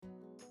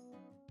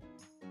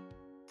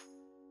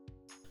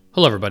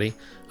Hello, everybody.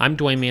 I'm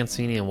Dwayne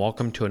Mancini, and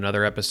welcome to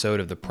another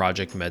episode of the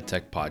Project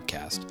MedTech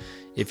podcast.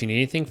 If you need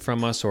anything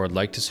from us or would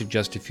like to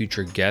suggest a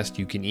future guest,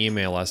 you can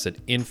email us at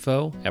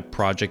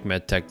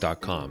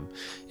info@projectmedtech.com.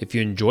 If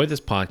you enjoy this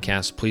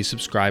podcast, please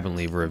subscribe and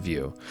leave a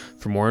review.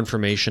 For more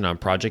information on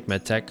Project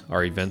MedTech,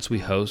 our events we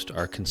host,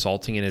 our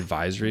consulting and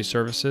advisory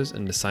services,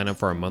 and to sign up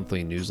for our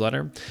monthly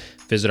newsletter,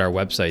 visit our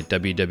website,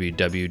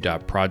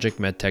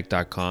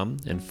 www.projectmedtech.com,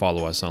 and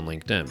follow us on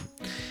LinkedIn.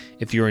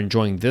 If you're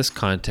enjoying this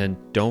content,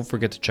 don't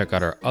forget to check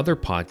out our other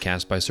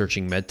podcasts by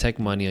searching MedTech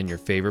Money on your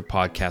favorite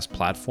podcast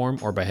platform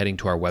or by heading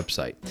to our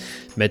website.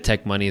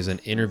 MedTech Money is an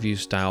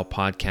interview-style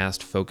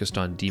podcast focused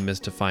on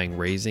demystifying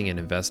raising and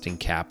investing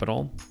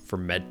capital for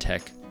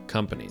MedTech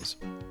companies.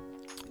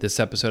 This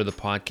episode of the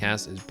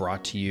podcast is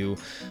brought to you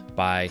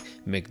by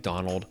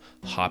McDonald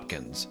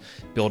Hopkins.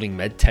 Building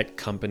MedTech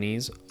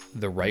companies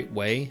the right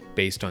way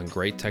based on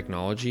great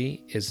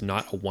technology is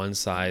not a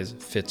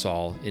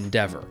one-size-fits-all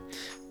endeavor.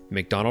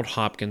 McDonald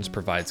Hopkins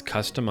provides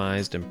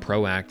customized and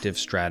proactive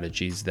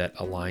strategies that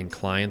align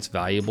clients'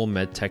 valuable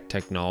medtech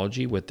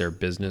technology with their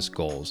business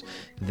goals.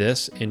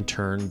 This, in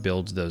turn,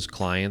 builds those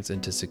clients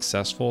into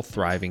successful,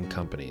 thriving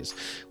companies.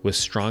 With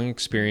strong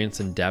experience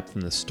and depth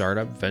in the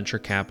startup, venture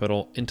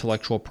capital,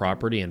 intellectual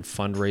property, and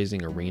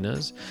fundraising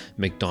arenas,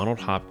 McDonald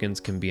Hopkins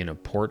can be an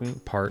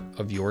important part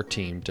of your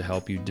team to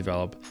help you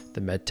develop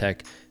the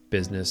medtech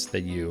business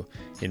that you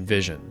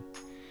envision.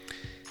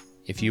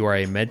 If you are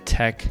a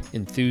MedTech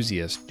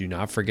enthusiast, do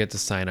not forget to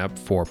sign up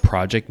for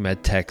Project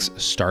MedTech's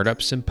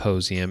Startup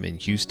Symposium in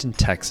Houston,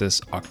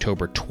 Texas,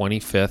 October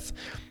 25th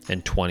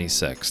and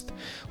 26th.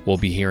 We'll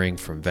be hearing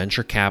from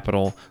venture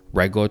capital,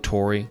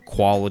 regulatory,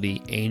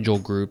 quality, angel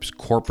groups,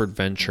 corporate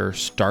venture,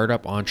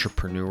 startup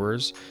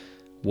entrepreneurs.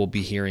 We'll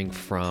be hearing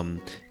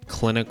from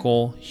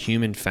clinical,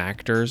 human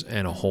factors,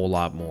 and a whole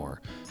lot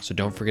more. So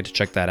don't forget to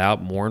check that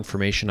out. More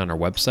information on our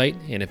website.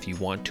 And if you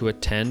want to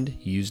attend,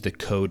 use the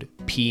code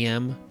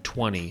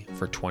PM20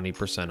 for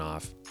 20%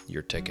 off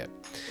your ticket.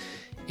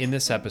 In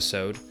this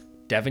episode,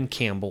 Devon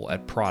Campbell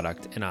at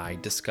Prodct and I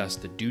discuss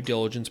the due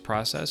diligence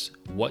process,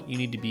 what you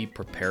need to be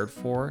prepared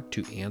for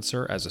to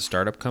answer as a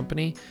startup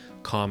company,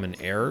 common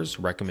errors,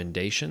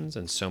 recommendations,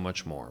 and so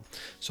much more.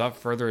 So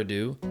without further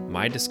ado,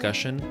 my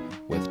discussion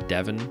with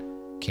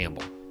Devon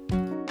Campbell.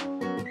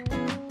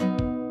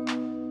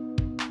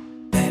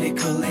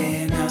 Medical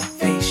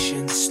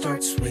innovation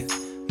starts with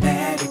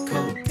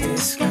medical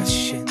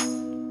discussion.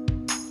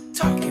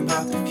 Talking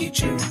about the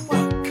future and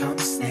what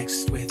comes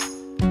next with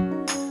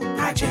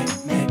Project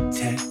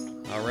MedTech.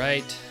 All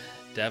right,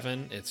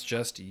 Devon, it's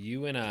just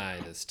you and I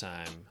this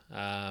time.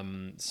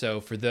 So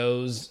for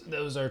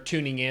those are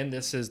tuning in,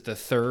 this is the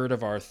third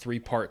of our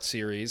three-part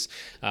series,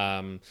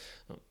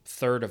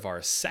 third of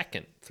our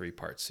second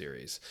three-part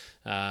series.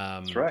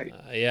 That's right.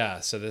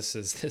 So this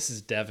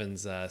is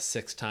Devon's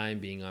sixth time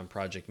being on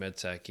Project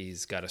MedTech.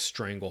 He's got a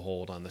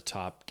stranglehold on the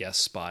top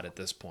guest spot at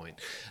this point.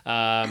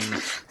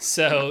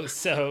 So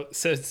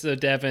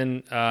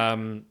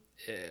Devon,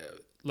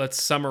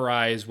 let's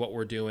summarize what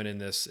we're doing in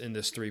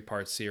this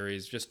three-part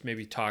series. Just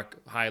maybe talk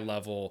high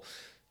level,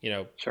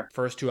 Sure.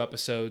 First two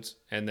episodes,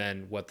 and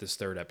then what this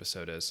third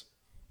episode is.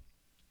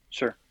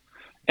 Sure.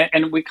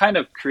 And we kind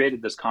of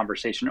created this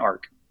conversation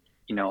arc,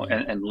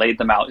 and laid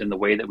them out in the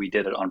way that we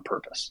did it on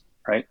purpose,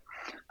 right?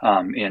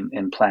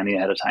 In planning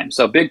ahead of time.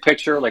 So big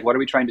picture, like what are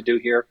we trying to do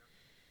here?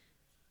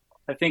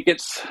 I think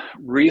it's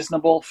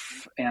reasonable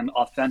and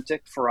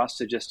authentic for us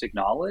to just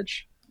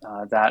acknowledge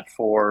that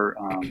for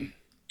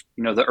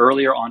the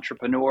earlier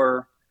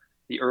entrepreneur,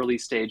 the early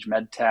stage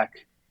med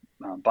tech,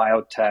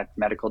 biotech,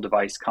 medical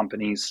device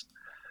companies,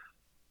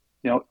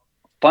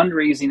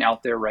 fundraising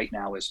out there right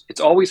now it's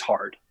always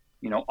hard.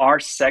 Our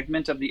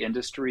segment of the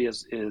industry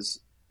is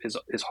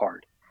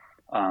hard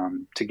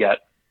to get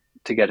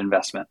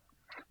investment,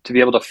 to be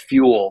able to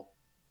fuel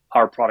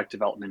our product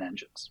development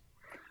engines.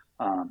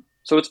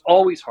 So it's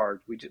always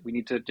hard. We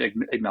need to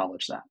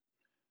acknowledge that.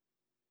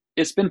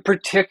 It's been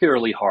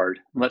particularly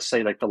hard, let's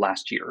say like the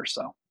last year or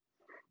so,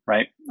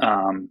 right?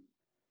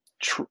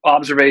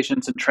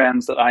 Observations and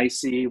trends that I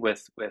see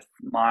with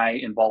my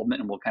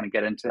involvement, and we'll kind of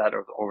get into that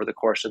over the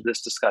course of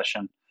this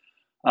discussion,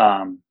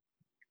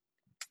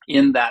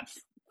 in that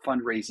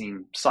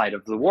fundraising side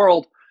of the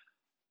world,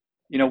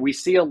 we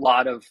see a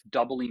lot of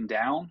doubling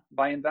down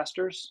by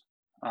investors,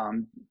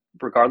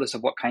 regardless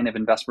of what kind of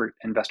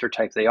investor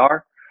type they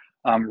are,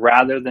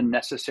 rather than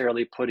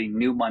necessarily putting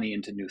new money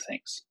into new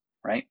things,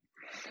 right?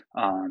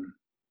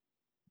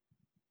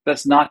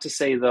 That's not to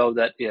say though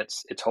that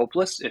it's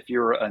hopeless. If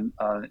you're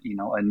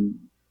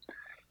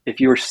if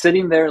you're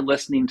sitting there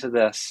listening to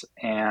this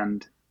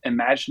and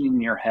imagining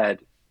in your head,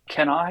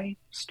 can I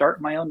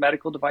start my own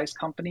medical device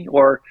company,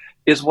 or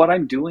is what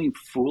I'm doing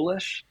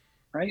foolish?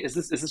 Right? Is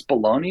this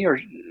baloney, or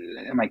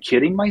am I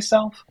kidding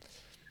myself?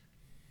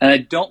 And I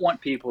don't want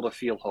people to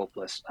feel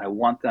hopeless. I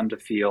want them to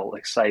feel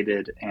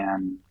excited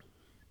and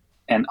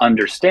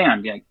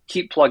understand.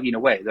 Keep plugging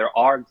away. There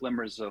are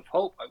glimmers of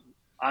hope.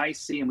 I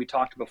see, and we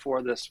talked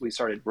before we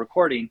started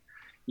recording.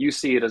 You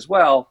see it as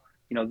well.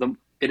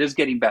 it is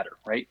getting better,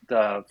 right?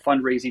 The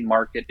fundraising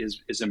market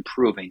is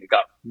improving. It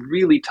got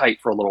really tight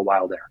for a little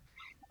while there.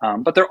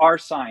 But there are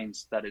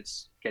signs that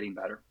it's getting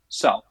better.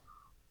 So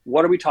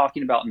what are we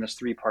talking about in this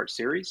 3-part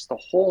series? The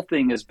whole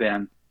thing has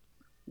been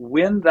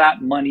when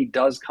that money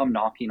does come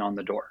knocking on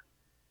the door,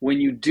 when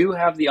you do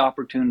have the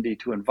opportunity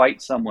to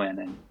invite someone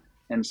in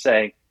and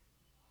say,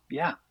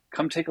 yeah,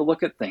 come take a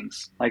look at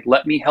things. Like,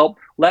 let me help,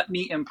 let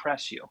me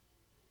impress you.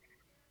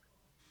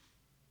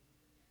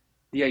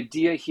 The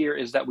idea here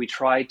is that we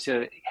try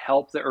to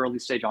help the early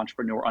stage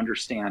entrepreneur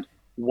understand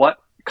what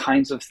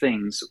kinds of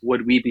things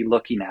would we be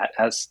looking at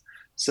as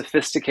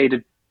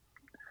sophisticated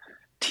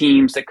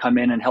teams that come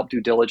in and help due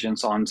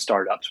diligence on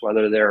startups,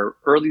 whether they're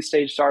early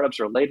stage startups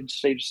or late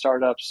stage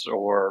startups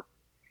or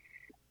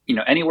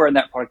anywhere in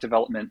that product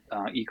development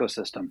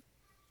ecosystem.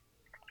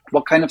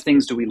 What kind of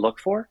things do we look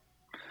for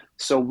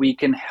so we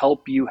can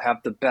help you have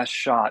the best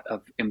shot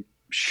of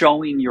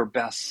showing your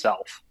best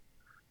self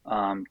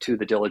to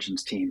the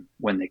diligence team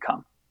when they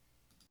come?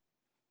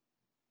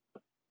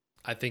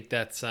 I think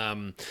that's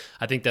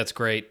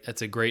great.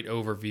 That's a great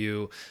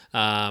overview.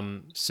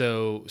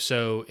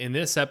 So in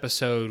this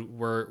episode,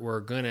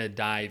 we're gonna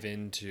dive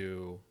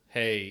into,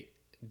 hey,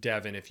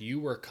 Devon, if you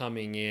were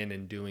coming in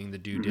and doing the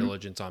due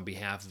diligence on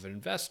behalf of an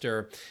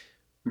investor,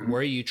 where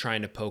are you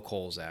trying to poke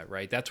holes at,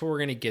 right? That's what we're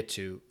going to get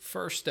to.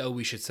 First, though,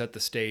 we should set the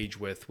stage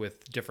with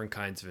different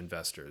kinds of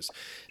investors.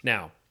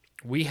 Now,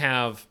 we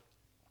have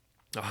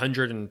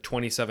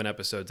 127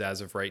 episodes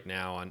as of right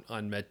now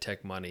on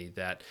MedTech Money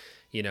that,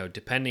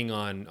 depending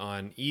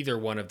on either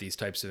one of these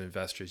types of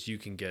investors, you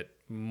can get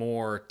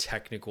more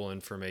technical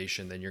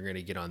information than you're going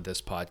to get on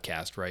this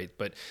podcast, right?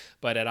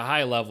 But at a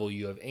high level,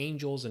 you have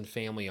angels and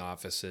family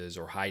offices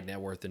or high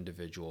net worth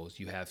individuals.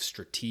 You have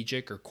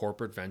strategic or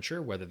corporate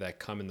venture, whether that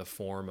come in the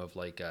form of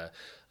like a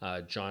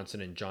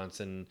Johnson and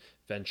Johnson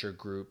Venture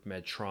Group,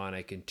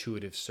 Medtronic,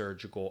 Intuitive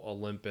Surgical,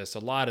 Olympus, a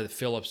lot of the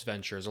Philips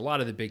Ventures, a lot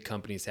of the big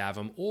companies have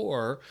them.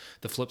 Or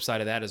the flip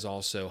side of that is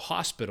also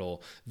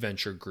hospital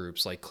venture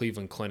groups like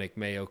Cleveland Clinic,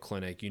 Mayo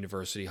Clinic,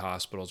 University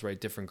Hospitals, right?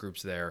 Different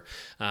groups there.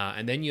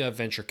 And then you have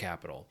venture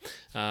capital.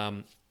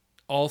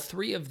 All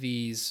three of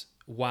these,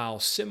 while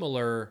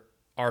similar,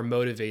 are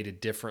motivated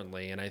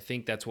differently. And I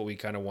think that's what we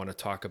kind of want to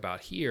talk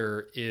about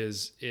here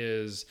is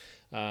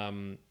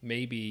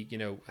maybe,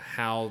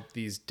 how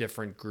these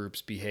different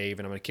groups behave.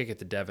 And I'm going to kick it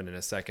to Devon in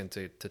a second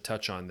to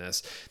touch on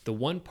this. The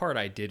one part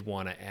I did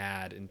want to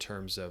add in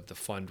terms of the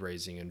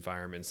fundraising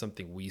environment,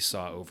 something we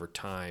saw over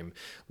time,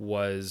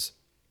 was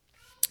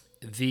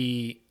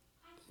the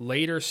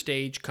later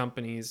stage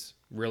companies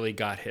really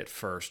got hit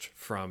first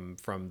from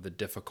the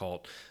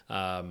difficult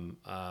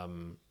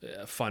fundraising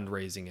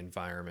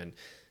environment.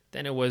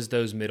 Then it was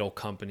those middle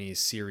companies,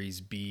 Series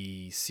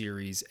B,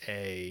 Series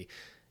A,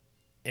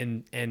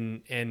 and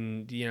then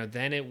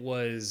it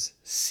was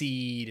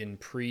seed and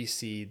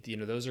pre-seed.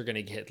 Those are going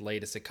to get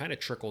latest. It kind of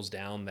trickles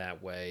down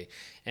that way.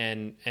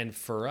 And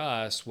for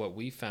us, what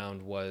we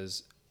found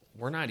was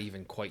we're not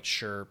even quite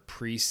sure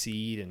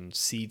pre-seed and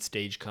seed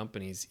stage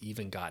companies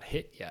even got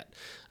hit yet,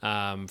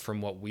 from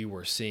what we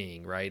were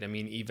seeing, right? I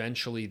mean,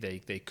 eventually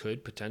they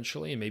could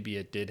potentially, and maybe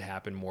it did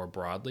happen more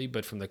broadly,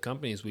 but from the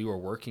companies we were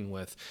working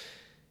with,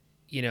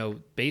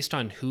 based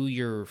on who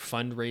you're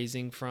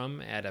fundraising from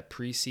at a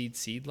pre-seed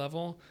seed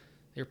level,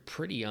 they're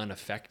pretty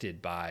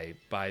unaffected by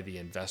the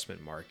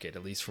investment market,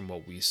 at least from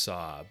what we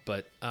saw.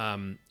 But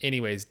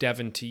anyways,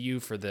 Devon, to you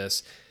for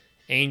this.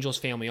 Angels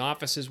Family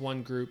Offices,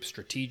 one group,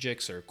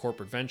 strategics or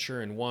corporate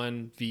venture in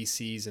one,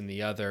 VCs in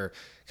the other.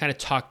 Kind of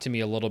talk to me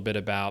a little bit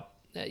about,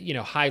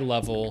 high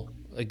level,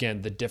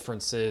 again, the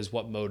differences,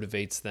 what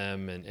motivates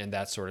them, and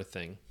that sort of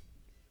thing.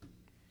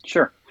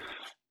 Sure.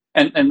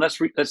 And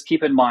let's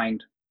keep in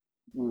mind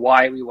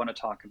why we want to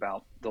talk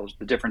about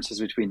the differences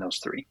between those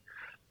three.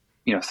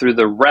 Through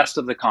the rest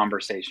of the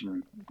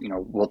conversation,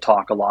 we'll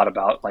talk a lot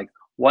about like,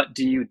 what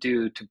do you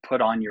do to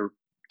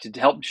to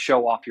help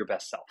show off your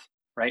best self,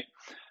 right?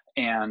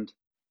 And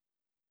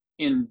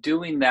in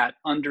doing that,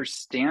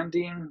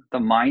 understanding the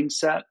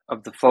mindset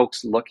of the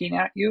folks looking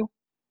at you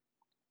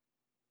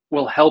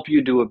will help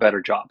you do a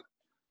better job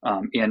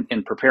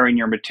in preparing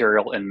your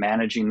material and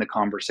managing the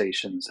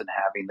conversations and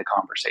having the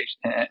conversation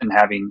and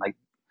having like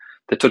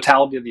the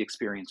totality of the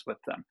experience with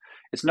them.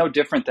 It's no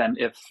different than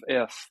if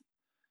an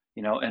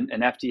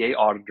FDA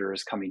auditor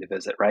is coming to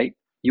visit, right?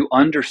 You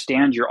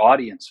understand your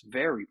audience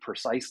very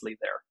precisely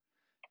there,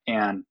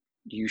 and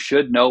you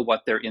should know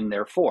what they're in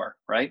there for,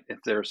 right? If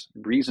there's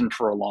reason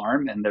for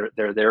alarm and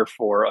they're there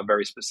for a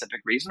very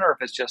specific reason, or if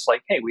it's just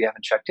like, hey, we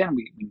haven't checked in,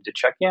 we need to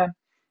check in,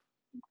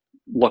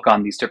 look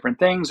on these different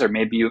things, or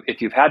maybe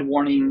if you've had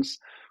warnings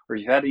or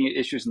you've had any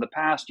issues in the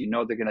past,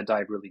 they're going to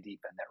dive really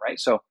deep in there, right?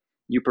 So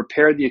you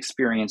prepare the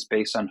experience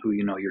based on who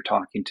you're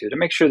talking to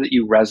make sure that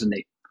you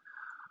resonate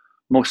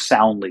most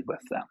soundly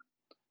with them.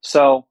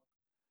 So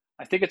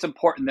I think it's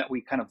important that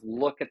we kind of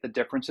look at the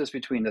differences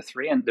between the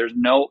three, and there's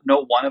no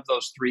one of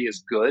those three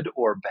is good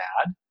or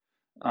bad.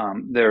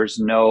 There's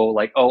no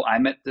like, oh,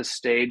 I'm at this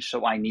stage,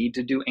 so I need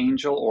to do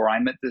angel, or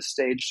I'm at this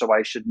stage, so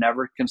I should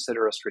never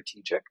consider a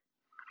strategic.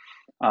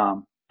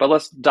 But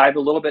let's dive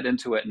a little bit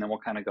into it, and then we'll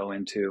kind of go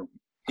into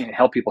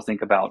help people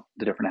think about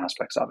the different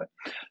aspects of it.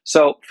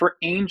 So for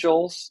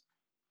angels,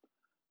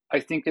 I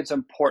think it's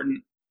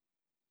important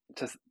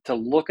to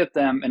look at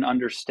them and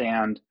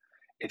understand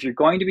if you're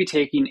going to be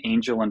taking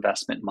angel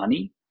investment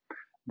money,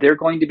 they're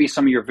going to be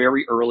some of your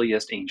very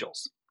earliest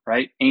angels,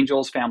 right?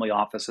 Angels, family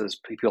offices,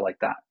 people like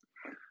that.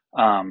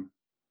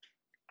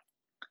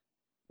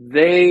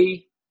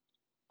 They,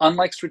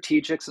 unlike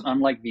strategics and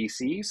unlike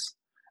VCs,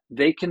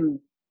 they can,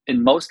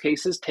 in most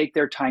cases, take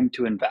their time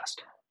to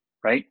invest,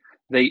 right?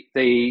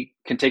 They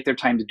can take their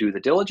time to do the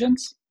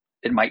diligence.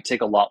 It might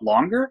take a lot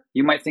longer.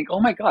 You might think, oh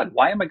my God,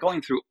 why am I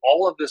going through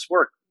all of this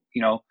work,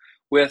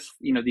 with,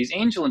 these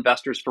angel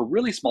investors for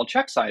really small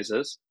check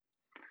sizes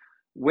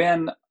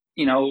when,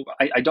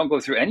 I don't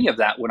go through any of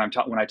that when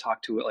I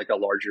talk to like a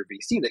larger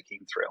VC that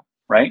came through,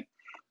 right?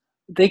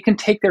 They can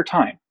take their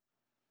time,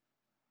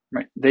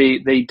 right?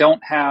 They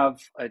don't have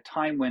a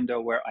time window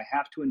where I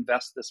have to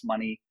invest this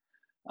money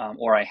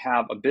or I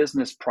have a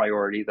business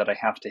priority that I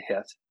have to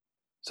hit.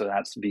 So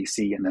that's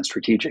VC and then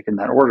strategic in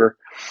that order.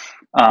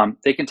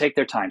 They can take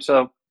their time.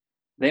 So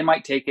they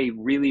might take a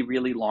really,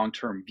 really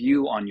long-term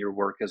view on your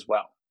work as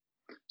well.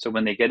 So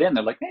when they get in,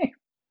 they're like, hey,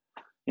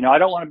 I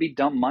don't want to be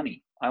dumb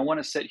money. I want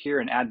to sit here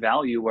and add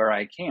value where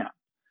I can.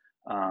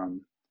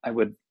 I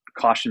would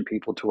caution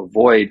people to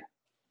avoid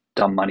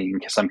dumb money in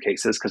some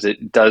cases because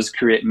it does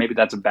create, maybe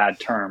that's a bad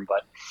term,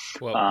 but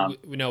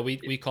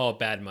we call it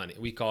bad money.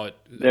 We call it,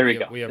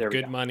 we have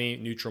good money,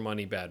 neutral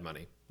money, bad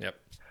money. Yep.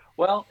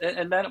 Well,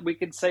 and then we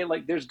could say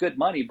like there's good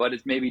money, but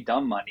it's maybe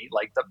dumb money.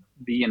 Like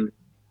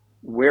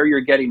where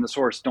you're getting the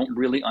source don't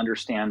really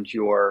understand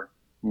your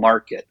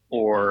market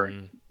or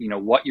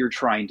what you're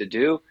trying to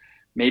do.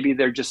 Maybe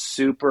they're just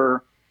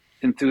super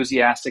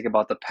enthusiastic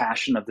about the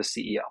passion of the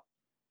CEO,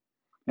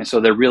 and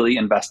so they're really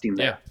investing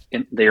there.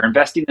 Yeah. They're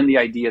investing in the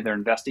idea. They're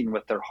investing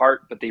with their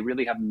heart, but they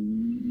really have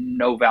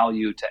no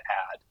value to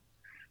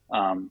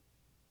add.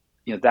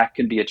 That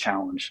can be a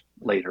challenge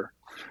later.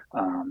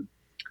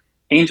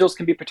 Angels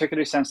can be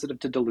particularly sensitive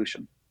to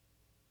dilution,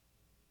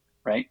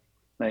 right?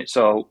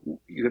 So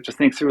you have to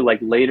think through like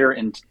later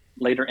in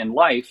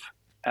life,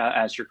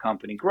 as your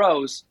company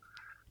grows,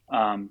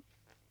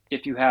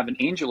 if you have an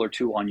angel or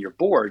two on your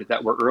board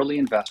that were early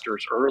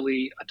investors,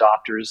 early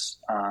adopters,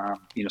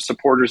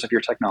 supporters of your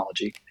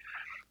technology,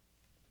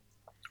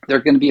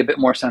 they're going to be a bit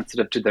more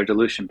sensitive to their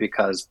dilution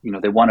because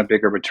they want a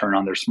bigger return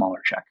on their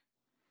smaller check,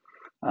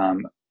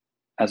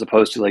 as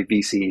opposed to like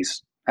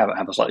VCs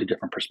have a slightly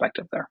different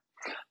perspective there.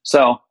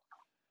 So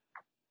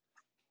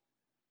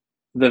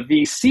the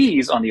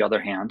VCs, on the other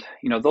hand,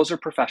 those are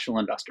professional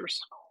investors.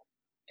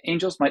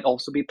 Angels might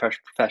also be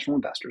professional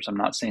investors. I'm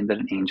not saying that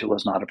an angel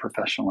is not a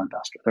professional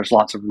investor. There's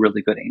lots of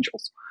really good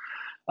angels.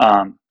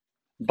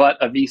 But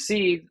a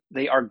VC,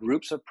 they are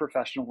groups of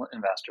professional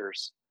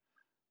investors.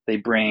 They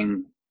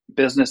bring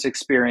business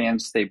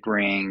experience. They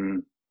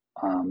bring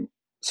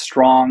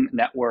strong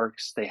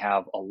networks. They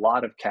have a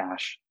lot of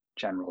cash,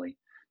 generally,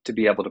 to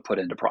be able to put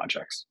into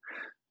projects.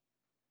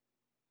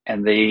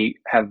 And they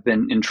have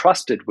been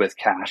entrusted with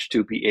cash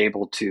to be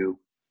able to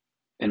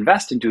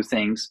invest into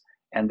things.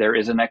 And there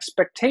is an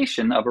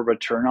expectation of a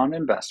return on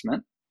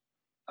investment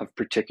of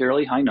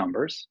particularly high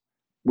numbers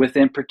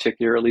within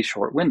particularly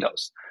short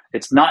windows.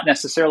 It's not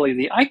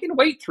necessarily I can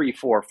wait 3,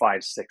 4,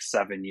 5, 6,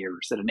 7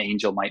 years that an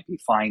angel might be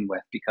fine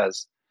with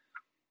because,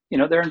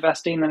 they're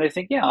investing and they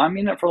think, yeah, I'm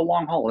in it for the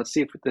long haul. Let's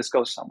see if this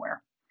goes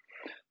somewhere.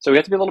 So we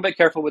have to be a little bit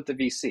careful with the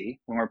VC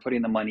when we're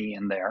putting the money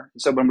in there.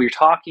 So when we're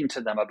talking to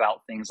them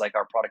about things like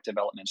our product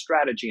development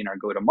strategy and our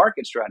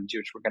go-to-market strategy,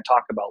 which we're going to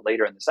talk about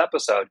later in this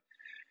episode,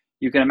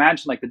 you can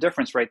imagine like the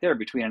difference right there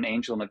between an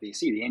angel and a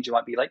VC. The angel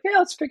might be like, yeah,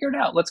 let's figure it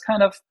out.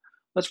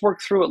 Let's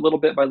work through it little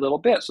bit by little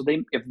bit. So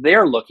if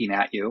they're looking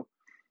at you,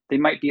 they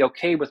might be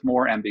okay with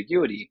more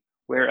ambiguity.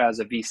 Whereas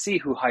a VC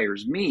who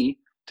hires me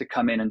to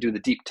come in and do the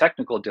deep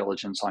technical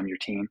diligence on your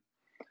team,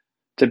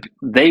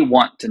 they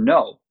want to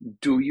know,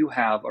 do you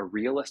have a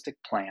realistic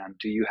plan?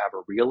 Do you have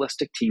a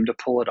realistic team to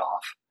pull it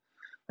off,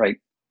 right?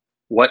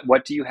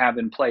 What do you have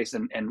in place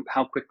and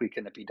how quickly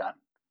can it be done,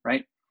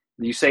 right?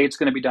 You say it's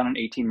going to be done in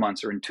 18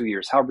 months or in 2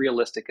 years. How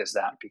realistic is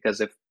that?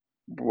 Because if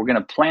we're going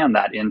to plan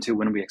that into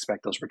when we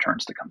expect those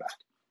returns to come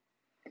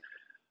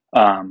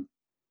back.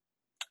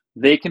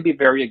 They can be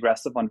very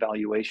aggressive on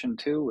valuation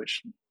too,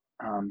 which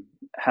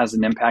has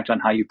an impact on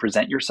how you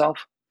present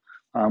yourself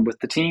with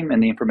the team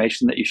and the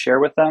information that you share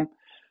with them.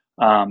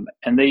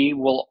 And they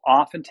will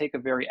often take a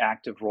very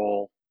active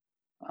role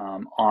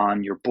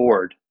on your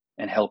board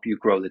and help you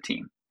grow the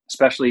team,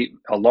 especially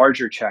a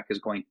larger check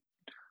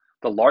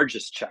the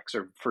largest checks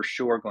are for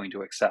sure going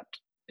to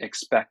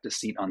expect a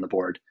seat on the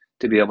board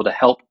to be able to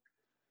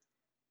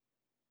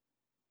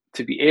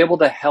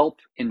help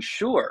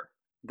ensure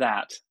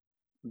that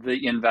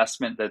the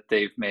investment that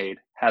they've made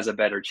has a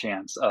better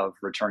chance of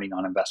returning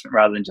on investment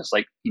rather than just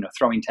like,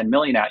 throwing 10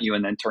 million at you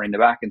and then turning the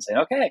back and saying,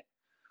 okay,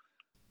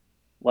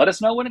 let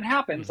us know when it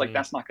happens. Like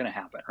that's not going to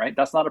happen, right?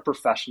 That's not a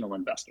professional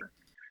investor.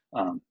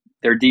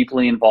 They're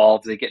deeply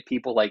involved. They get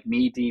people like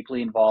me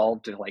deeply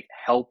involved to like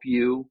help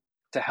you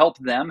to help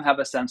them have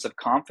a sense of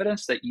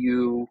confidence that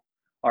you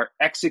are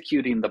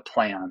executing the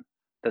plan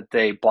that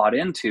they bought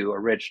into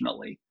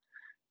originally,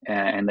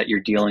 and that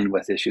you're dealing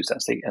with issues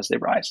as they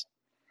rise.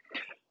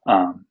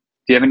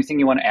 Do you have anything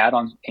you want to add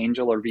on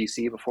angel or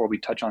VC before we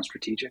touch on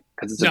strategic?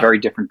 Because it's a very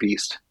different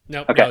beast.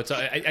 No. So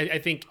I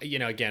think,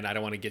 again, I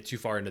don't want to get too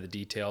far into the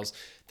details.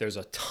 There's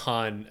a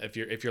ton.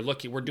 If you're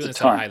looking, we're doing this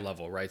at a high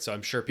level, right? So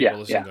I'm sure people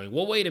listening going,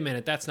 well, wait a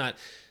minute, that's not.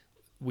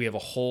 We have a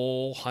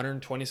whole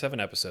 127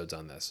 episodes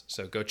on this,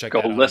 so go check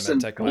that out. Listen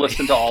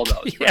to all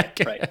those.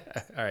 Right.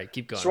 All right,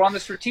 keep going. So on the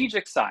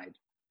strategic side,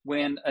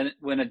 when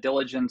a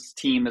diligence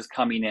team is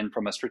coming in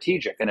from a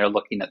strategic and they're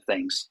looking at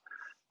things,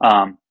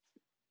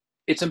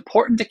 it's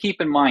important to keep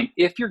in mind,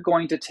 if you're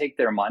going to take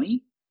their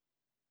money,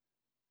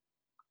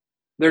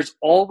 there's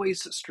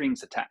always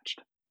strings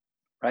attached,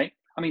 right?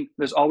 I mean,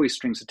 there's always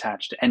strings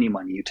attached to any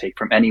money you take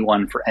from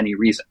anyone for any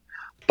reason.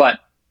 But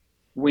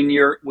when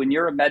you're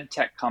a med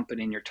tech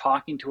company and you're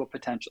talking to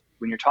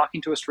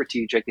a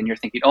strategic and you're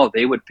thinking, oh,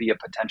 they would be a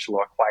potential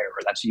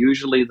acquirer, that's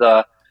usually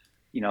the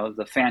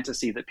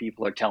fantasy that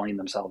people are telling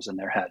themselves in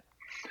their head.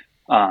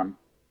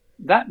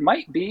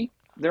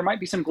 There might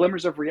be some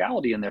glimmers of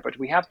reality in there, but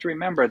we have to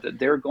remember that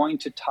they're going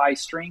to tie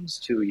strings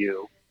to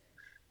you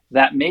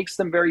that makes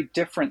them very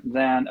different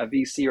than a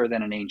VC or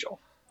than an angel,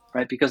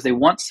 right? Because they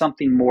want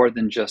something more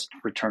than just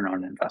return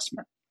on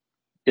investment.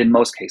 In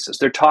most cases,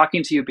 they're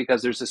talking to you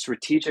because there's a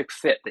strategic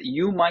fit that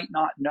you might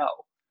not know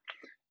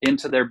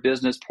into their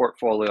business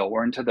portfolio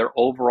or into their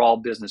overall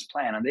business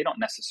plan, and they don't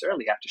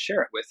necessarily have to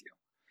share it with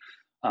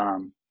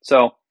you.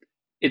 So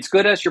it's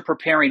good, as you're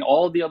preparing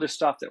all of the other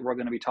stuff that we're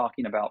going to be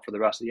talking about for the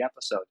rest of the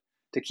episode,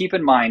 to keep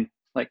in mind,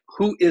 like,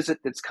 who is it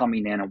that's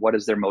coming in and what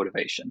is their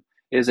motivation?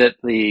 Is it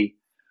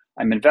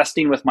I'm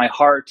investing with my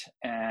heart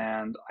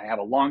and I have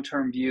a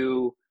long-term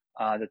view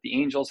that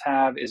the angels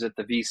have? Is it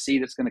the VC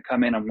that's going to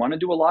come in and want to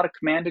do a lot of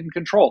command and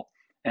control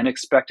and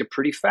expect a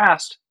pretty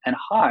fast and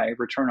high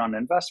return on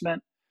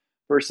investment,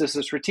 versus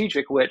a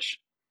strategic, which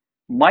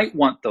might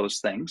want those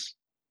things,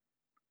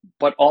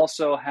 but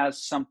also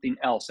has something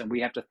else? And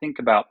we have to think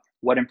about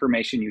what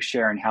information you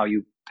share and how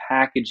you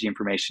package the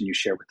information you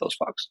share with those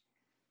folks.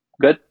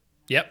 Good?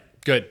 Yep,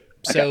 good.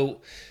 Okay.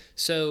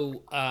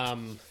 So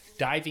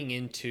diving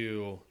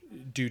into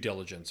due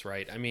diligence,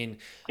 right? I mean,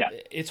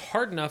 it's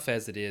hard enough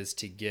as it is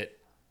to get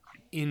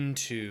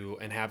into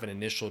and have an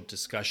initial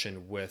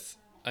discussion with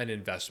an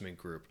investment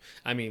group.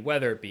 I mean,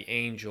 whether it be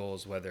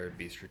angels, whether it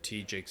be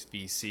strategics,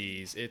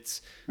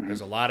 VCs,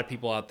 there's a lot of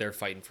people out there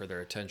fighting for their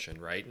attention,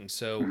 right? And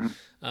so,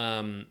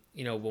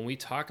 when we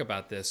talk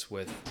about this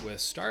with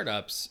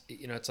startups,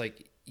 it's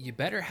like, you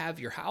better have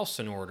your house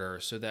in order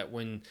so that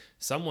when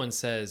someone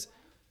says,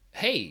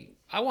 hey,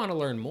 I want to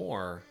learn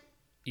more,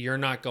 you're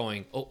not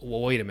going, oh,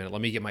 well, wait a minute,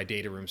 let me get my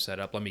data room set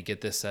up, let me get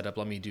this set up,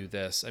 let me do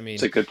this. I mean,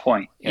 it's a good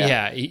point.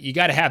 Yeah, you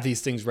got to have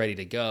these things ready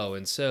to go.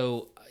 And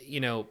so,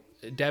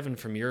 Devon,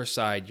 from your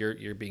side,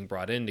 you're being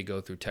brought in to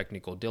go through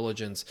technical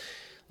diligence.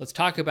 Let's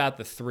talk about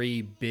the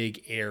three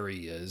big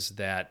areas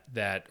that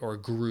or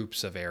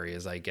groups of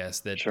areas, I guess,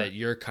 that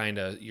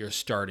you're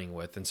starting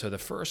with. And so the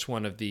first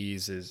one of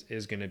these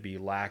is going to be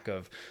lack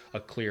of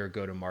a clear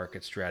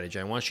go-to-market strategy.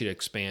 I want you to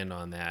expand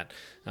on that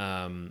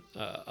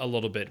a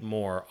little bit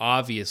more.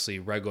 Obviously,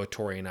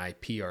 regulatory and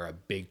IP are a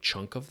big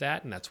chunk of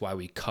that, and that's why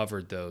we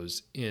covered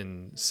those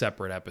in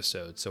separate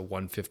episodes. So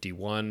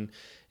 151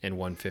 and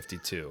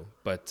 152.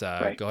 But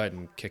go ahead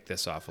and kick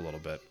this off a little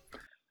bit.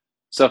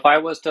 So if I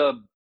was to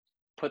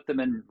put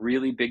them in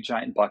really big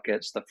giant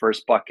buckets, the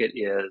first bucket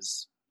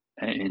is,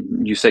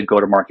 and you said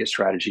go-to-market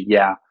strategy.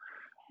 Yeah.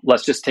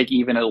 Let's just take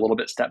even a little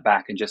bit step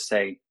back and just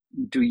say,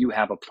 do you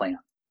have a plan,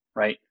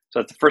 right? So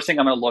that's the first thing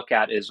I'm going to look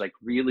at is, like,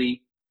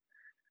 really,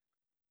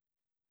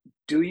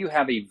 do you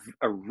have a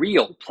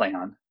real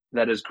plan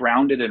that is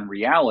grounded in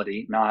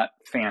reality, not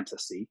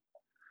fantasy?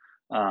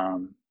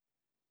 So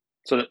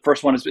the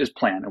first one is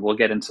plan, and we'll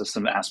get into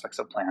some aspects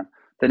of plan.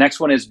 The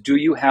next one is, do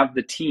you have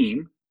the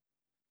team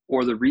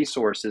or the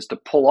resources to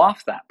pull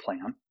off that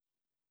plan?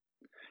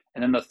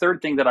 And then the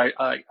third thing that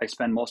I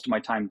spend most of my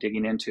time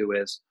digging into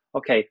is,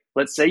 okay,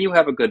 let's say you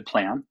have a good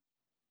plan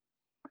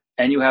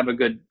and you have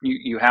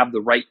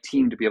the right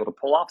team to be able to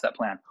pull off that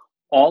plan.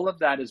 All of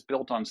that is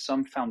built on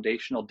some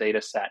foundational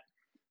data set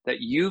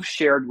that you've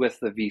shared with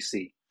the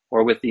VC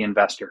or with the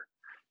investor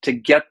to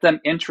get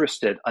them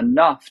interested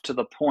enough to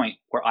the point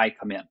where I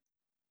come in.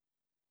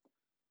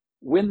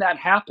 When that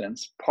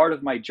happens, part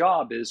of my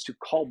job is to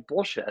call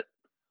bullshit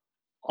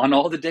on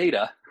all the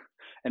data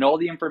and all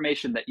the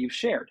information that you've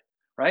shared,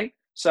 right?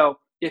 So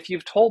if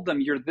you've told them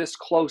you're this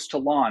close to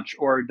launch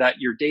or that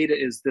your data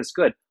is this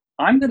good,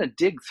 I'm going to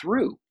dig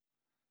through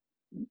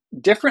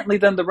differently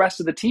than the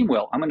rest of the team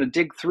will. I'm going to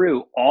dig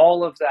through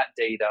all of that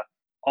data,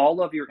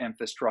 all of your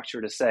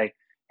infrastructure to say,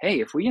 hey,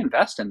 if we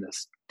invest in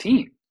this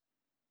team,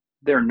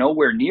 they're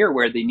nowhere near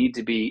where they need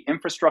to be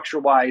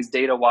infrastructure-wise,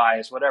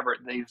 data-wise, whatever.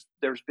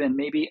 There's been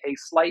maybe a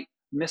slight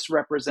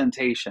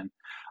misrepresentation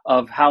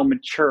of how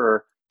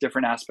mature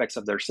different aspects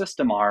of their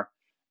system are.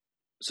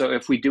 So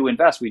if we do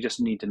invest, we just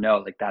need to know,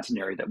 like, that's an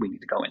area that we need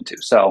to go into.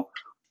 So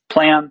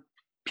plan,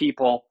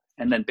 people,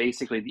 and then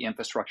basically the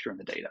infrastructure and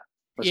the data.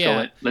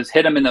 Yeah. Let's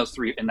hit them in that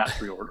three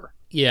order.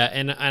 Yeah,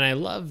 and I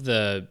love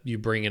you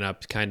bringing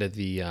up kind of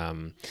the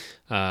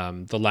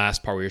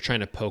last part where you're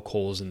trying to poke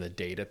holes in the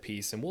data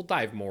piece, and we'll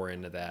dive more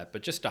into that.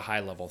 But just a high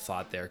level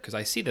thought there, because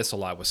I see this a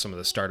lot with some of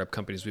the startup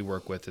companies we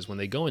work with, is when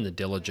they go into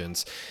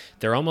diligence,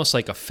 they're almost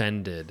like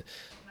offended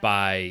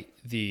by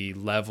the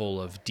level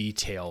of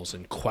details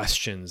and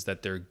questions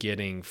that they're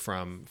getting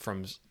from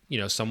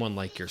someone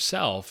like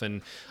yourself.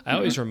 And I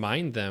always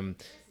remind them,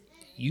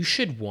 you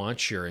should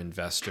want your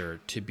investor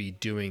to be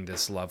doing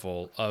this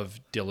level of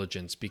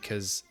diligence,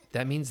 because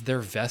that means they're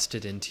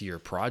vested into your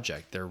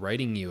project. They're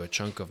writing you a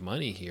chunk of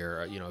money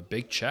here, a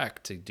big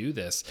check to do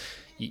this.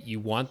 You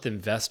want them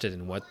vested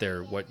in what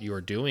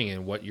you're doing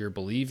and what you're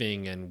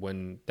believing.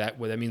 And that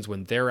means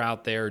when they're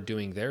out there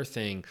doing their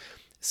thing,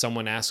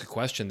 someone asks a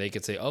question, they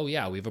could say, oh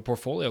yeah, we have a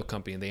portfolio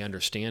company, and they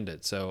understand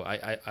it. So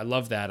I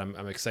love that.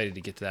 I'm excited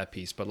to get to that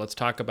piece, but let's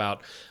talk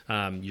about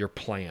your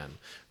plan,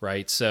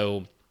 right?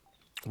 So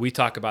we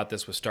talk about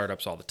this with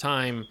startups all the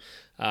time,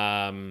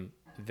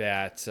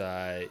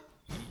 that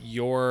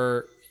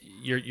you're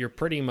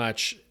pretty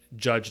much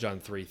judged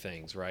on three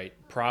things, right?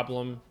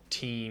 Problem,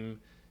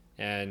 team,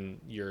 and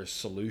your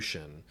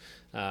solution.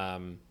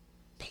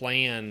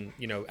 Plan,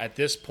 at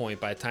this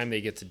point, by the time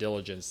they get to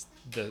diligence,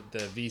 the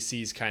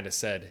VCs kind of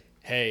said,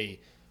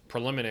 hey,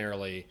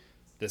 preliminarily,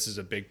 this is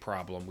a big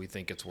problem. We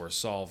think it's worth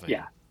solving.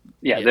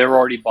 Yeah, they're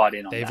already bought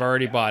in on that. They've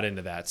already bought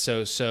into that.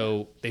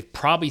 So they've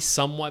probably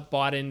somewhat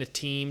bought into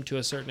team to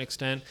a certain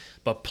extent,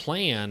 but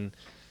plan,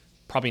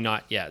 probably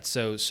not yet.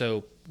 So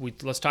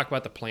let's talk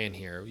about the plan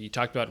here. You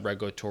talked about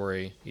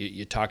regulatory.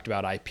 You talked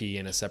about IP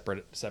in a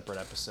separate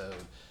episode.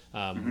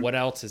 What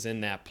else is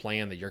in that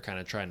plan that you're kind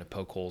of trying to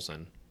poke holes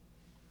in?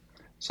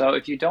 So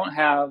if you don't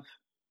have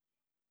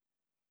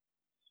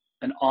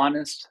an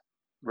honest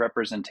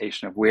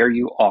representation of where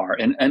you are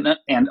and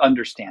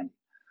understanding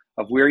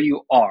of where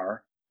you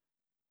are,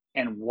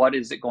 and what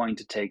is it going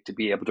to take to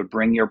be able to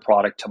bring your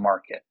product to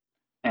market.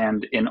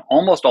 And in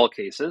almost all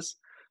cases,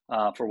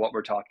 for what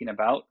we're talking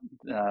about,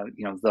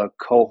 the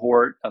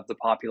cohort of the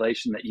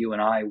population that you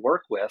and I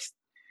work with,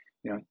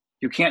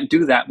 you can't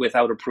do that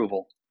without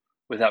approval,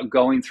 without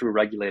going through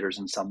regulators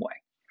in some way.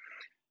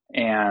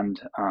 And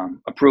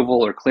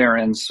approval or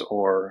clearance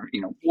or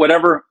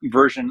whatever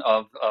version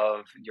of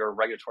your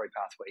regulatory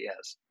pathway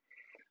is.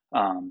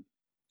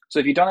 So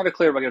if you don't have a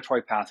clear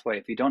regulatory pathway,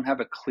 if you don't have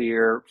a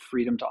clear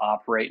freedom to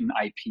operate an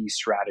IP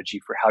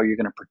strategy for how you're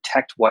going to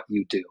protect what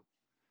you do,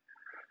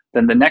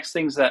 then the next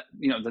things that,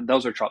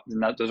 those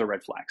are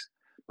red flags.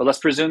 But let's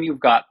presume you've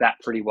got that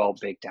pretty well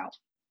baked out.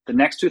 The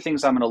next two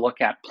things I'm going to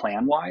look at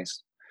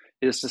plan-wise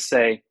is to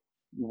say,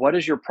 what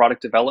is your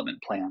product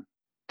development plan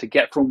to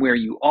get from where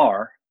you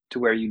are to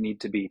where you need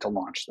to be to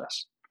launch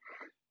this?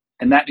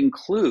 And that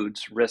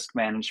includes risk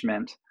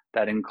management,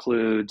 that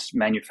includes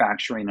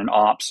manufacturing and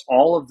ops,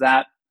 all of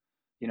that,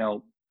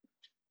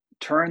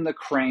 turn the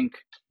crank,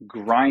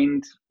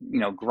 grinding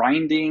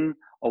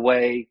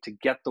away to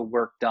get the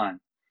work done,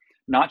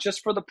 not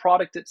just for the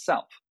product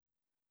itself,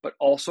 but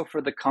also for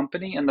the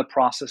company and the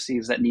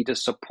processes that need to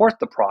support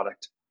the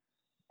product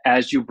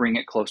as you bring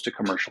it close to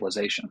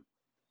commercialization,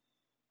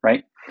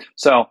 right?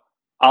 So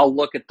I'll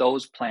look at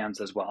those plans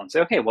as well and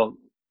say, okay, well,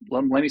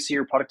 let me see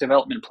your product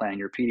development plan,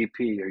 your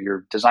PDP, or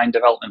your design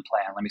development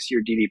plan. Let me see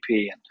your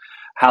DDP, and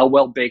how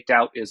well baked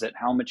out is it?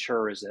 How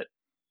mature is it?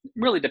 It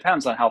really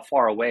depends on how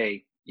far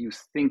away you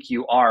think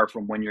you are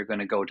from when you're going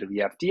to go to the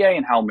FDA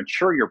and how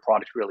mature your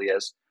product really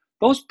is.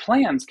 Those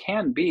plans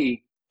can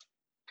be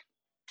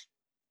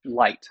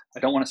light.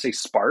 I don't want to say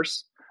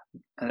sparse,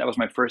 and that was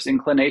my first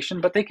inclination,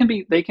 but they can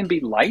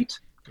be light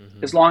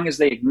as long as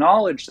they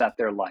acknowledge that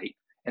they're light,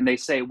 and they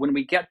say, when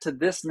we get to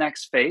this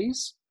next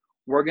phase,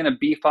 we're going to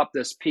beef up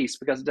this piece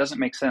because it doesn't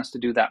make sense to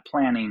do that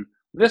planning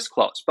this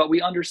close. But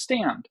we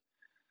understand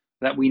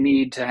that we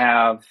need to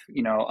have,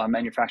 a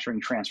manufacturing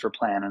transfer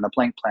plan and a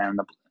blank plan, and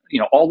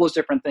all those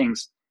different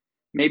things.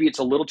 Maybe it's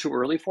a little too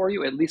early for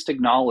you. At least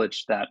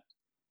acknowledge that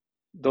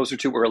those are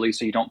too early,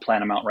 so you don't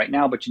plan them out right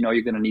now, but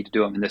you're going to need to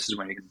do them, and this is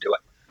when you're going to do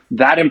it.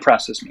 That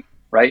impresses me,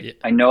 right? Yeah.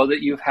 I know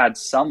that you've had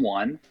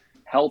someone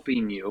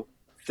helping you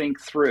think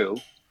through,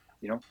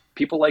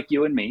 people like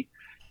you and me,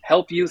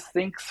 help you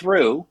think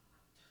through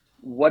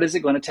what is it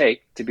going to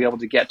take to be able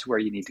to get to where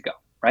you need to go,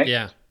 right?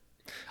 Yeah.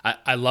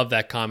 I love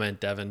that comment,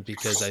 Devon,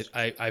 because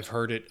I've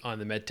heard it on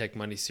the MedTech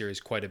Money series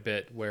quite a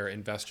bit, where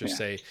investors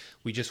say,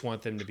 we just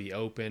want them to be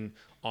open,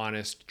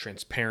 honest,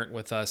 transparent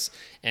with us.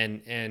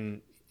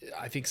 And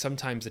I think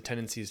sometimes the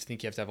tendency is to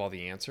think you have to have all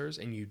the answers,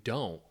 and you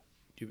don't.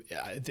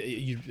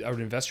 An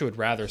investor would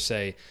rather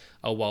say,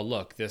 oh, well,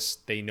 look,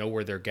 they know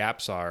where their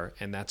gaps are,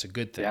 and that's a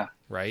good thing,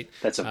 right?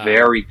 That's a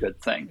very good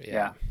thing.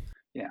 Yeah.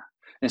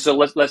 And so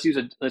let's use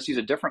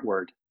a different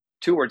word.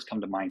 Two words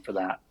come to mind for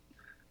that.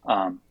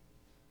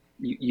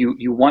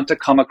 You want to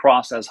come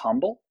across as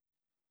humble,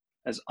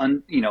 as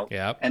and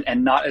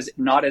not as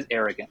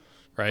arrogant,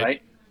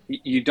 right?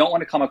 You don't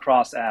want to come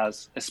across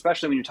as,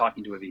 especially when you're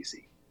talking to a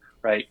VC,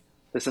 right?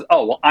 This is,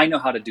 oh, well, I know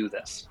how to do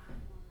this,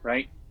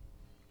 right?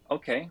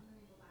 Okay,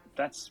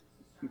 that's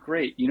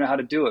great. You know how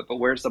to do it, but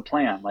where's the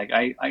plan? Like,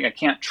 I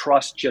can't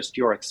trust just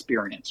your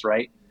experience,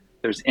 right?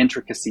 There's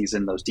intricacies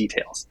in those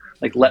details.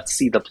 Like, let's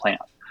see the plan.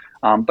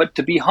 But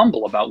to be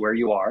humble about where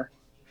you are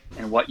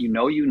and what you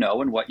know,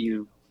 and what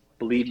you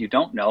believe you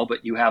don't know,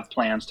 but you have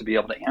plans to be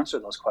able to answer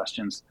those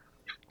questions.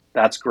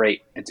 That's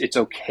great. It's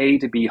okay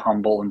to be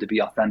humble and to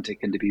be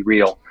authentic and to be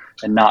real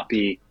and not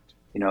be,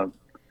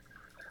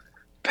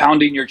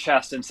 pounding your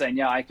chest and saying,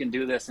 yeah, I can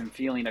do this, and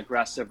feeling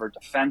aggressive or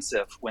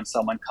defensive when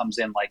someone comes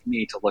in like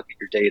me to look at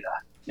your data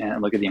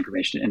and look at the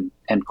information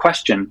and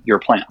question your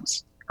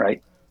plans,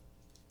 right?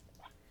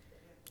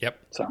 Yep.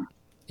 So.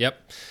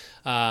 Yep.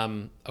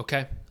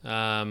 Okay.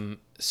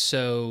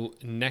 So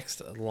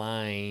next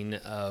line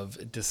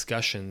of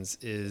discussions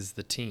is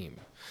the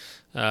team.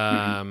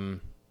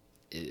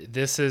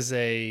 This is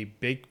a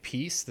big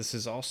piece. This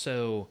is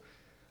also,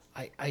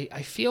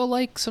 I feel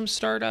like some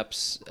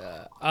startups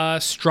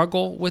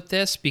struggle with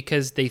this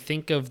because they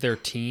think of their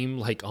team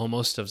like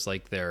almost as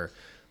like their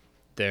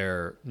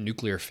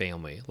nuclear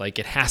family. Like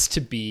it has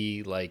to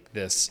be like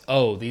this,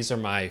 oh, these are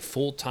my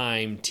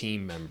full-time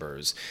team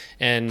members.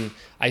 And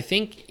I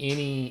think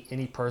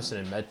any person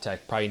in medtech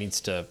probably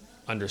needs to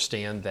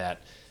understand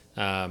that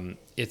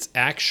it's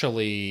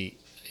actually,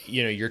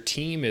 your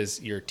team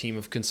is your team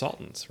of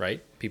consultants,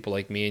 right? People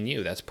like me and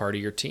you, that's part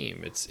of your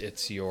team.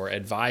 It's your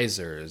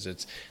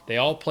advisors. They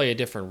all play a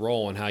different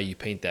role in how you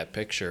paint that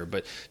picture.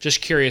 But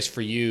just curious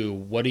for you,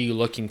 what are you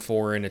looking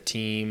for in a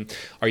team?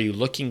 Are you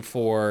looking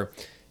for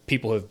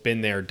people who have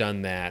been there,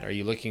 done that? Are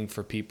you looking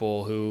for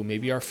people who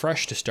maybe are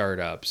fresh to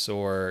startups?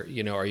 Or,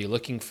 are you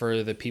looking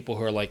for the people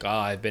who are like,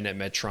 I've been at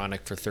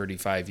Medtronic for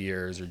 35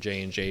 years or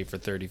J&J for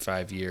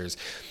 35 years?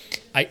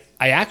 I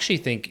actually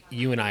think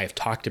you and I have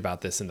talked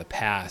about this in the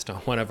past on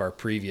one of our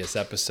previous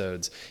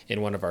episodes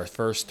in one of our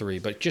first 3,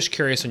 but just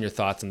curious on your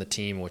thoughts on the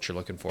team and what you're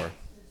looking for.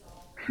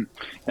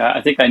 Yeah,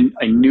 I think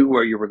I knew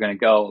where you were going to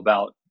go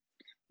about,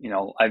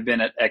 I've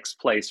been at X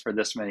place for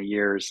this many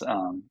years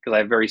because I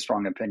have very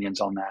strong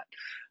opinions on that.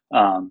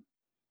 I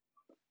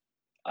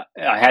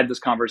had this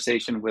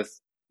conversation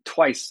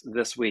twice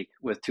this week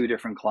with 2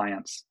 different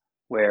clients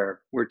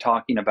where we're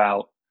talking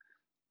about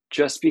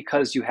just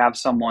because you have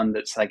someone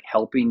that's like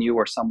helping you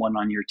or someone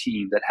on your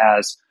team that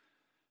has,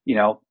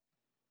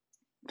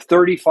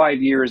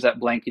 35 years at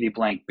blankety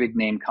blank, big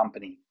name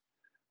company,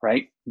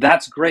 right?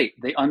 That's great.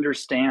 They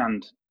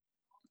understand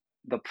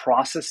the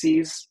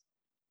processes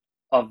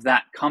of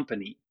that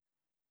company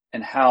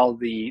and how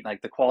the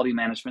quality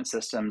management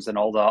systems and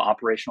all the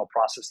operational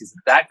processes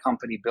that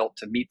company built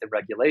to meet the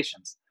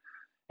regulations.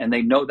 And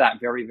they know that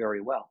very,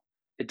 very well.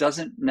 It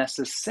doesn't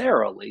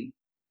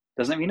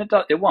mean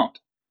it won't,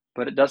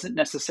 but it doesn't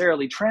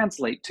necessarily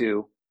translate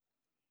to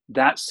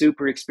that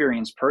super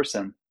experienced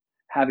person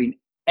having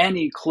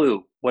any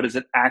clue what does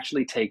it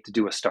actually take to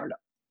do a startup,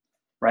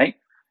 right?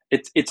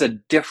 It's a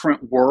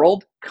different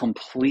world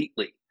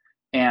completely.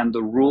 And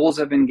the rules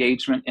of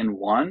engagement in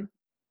one,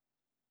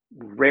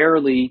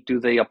 rarely do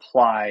they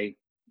apply,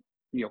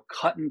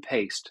 cut and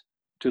paste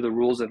to the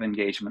rules of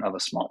engagement of a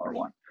smaller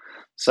one.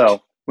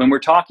 So when we're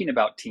talking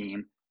about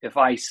team, if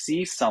I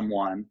see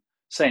someone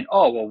saying,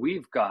 oh, well,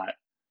 we've got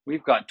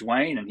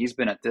Dwayne and he's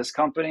been at this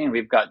company, and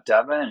we've got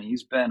Devon and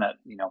he's been at,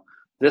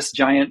 this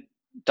giant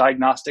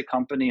diagnostic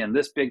company and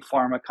this big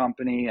pharma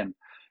company. And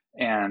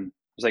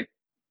it's like,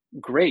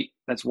 great.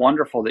 That's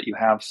wonderful that you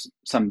have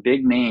some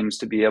big names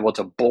to be able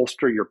to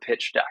bolster your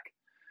pitch deck.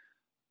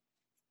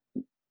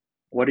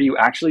 What are you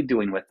actually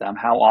doing with them?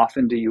 How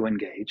often do you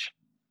engage,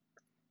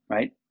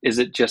 right? Is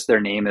it just their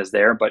name is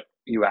there, but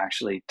you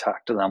actually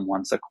talk to them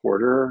once a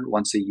quarter,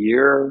 once a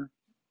year?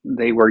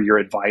 They were your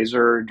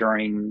advisor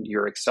during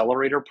your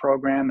accelerator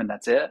program, and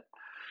that's it.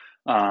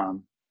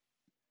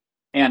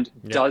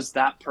 Does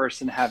that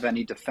person have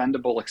any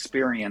defendable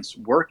experience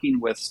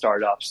working with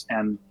startups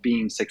and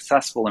being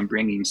successful in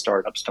bringing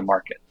startups to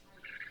market?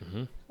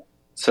 Mm-hmm.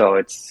 So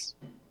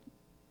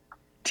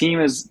team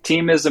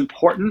is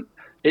important.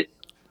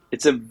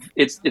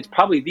 It's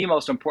probably the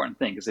most important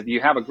thing, because if you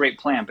have a great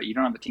plan but you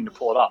don't have a team to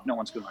pull it off, no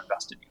one's going to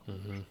invest in you.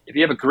 Mm-hmm. If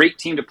you have a great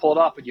team to pull it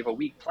off but you have a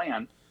weak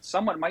plan,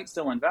 someone might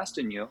still invest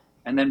in you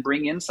and then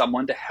bring in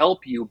someone to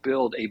help you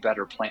build a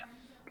better plan.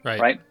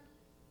 Right?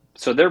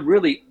 So they're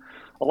really,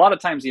 a lot of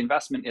times the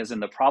investment is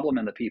in the problem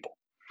and the people,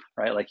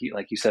 right? Like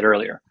you said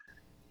earlier.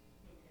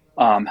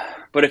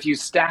 But if you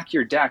stack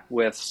your deck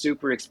with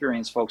super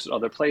experienced folks at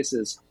other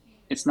places,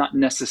 it's not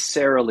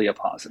necessarily a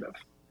positive,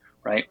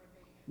 right?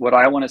 What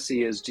I want to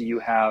see is, do you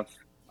have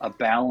a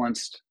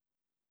balanced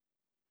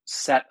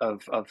set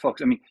of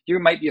folks? I mean, you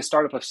might be a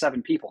startup of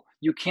 7 people.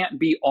 You can't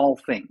be all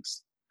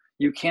things.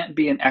 You can't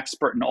be an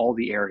expert in all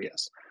the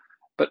areas.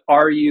 But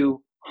are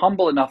you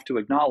humble enough to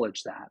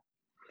acknowledge that?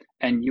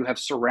 And you have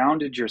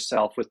surrounded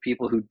yourself with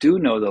people who do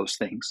know those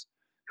things,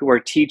 who are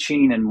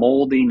teaching and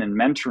molding and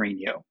mentoring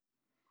you.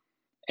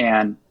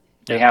 And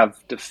they have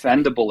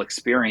defendable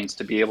experience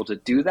to be able to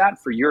do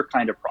that for your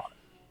kind of product.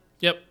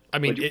 Yep. I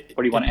mean,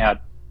 what do you want to add?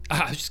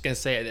 I was just going to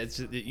say,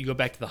 you go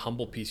back to the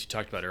humble piece you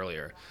talked about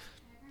earlier.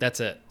 That's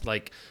it.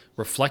 Like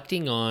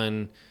reflecting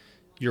on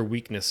your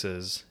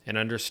weaknesses and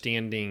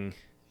understanding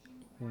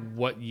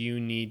what you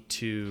need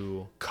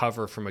to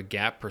cover from a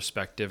gap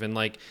perspective. And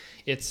like,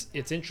 it's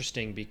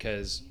interesting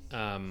because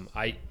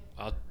I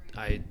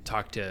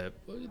talk to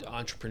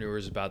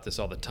entrepreneurs about this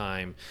all the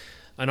time.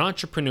 An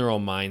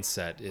entrepreneurial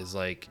mindset is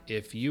like,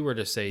 if you were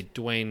to say,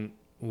 Dwayne,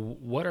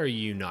 what are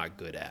you not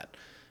good at?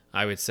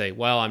 I would say,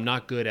 well, I'm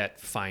not good at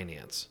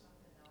finance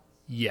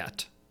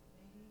yet,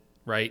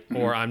 right? Mm-hmm.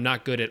 Or I'm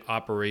not good at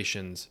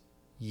operations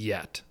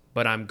yet,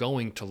 but I'm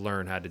going to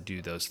learn how to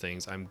do those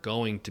things. I'm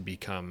going to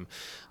become,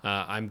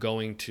 I'm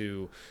going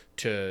to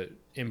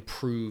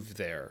improve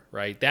there,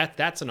 right?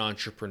 That's an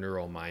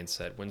entrepreneurial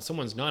mindset. When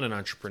someone's not an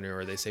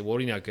entrepreneur, they say, well, what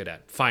are you not good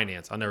at?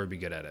 Finance, I'll never be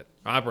good at it.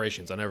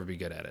 Operations, I'll never be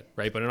good at it,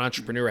 right? But an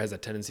entrepreneur has a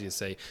tendency to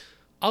say,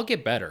 I'll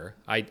get better.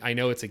 I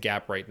know it's a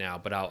gap right now,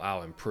 but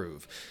I'll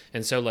improve.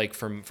 And so like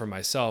for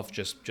myself,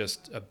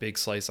 just a big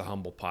slice of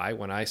humble pie.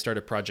 When I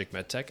started Project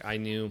MedTech, I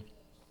knew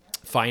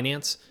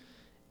finance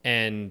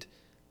and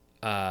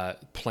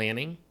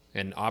planning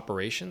and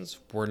operations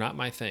were not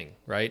my thing,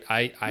 right?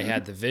 I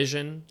had the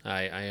vision.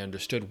 I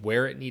understood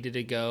where it needed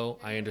to go.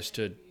 I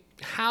understood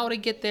how to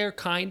get there,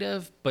 kind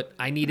of, but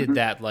I needed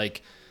that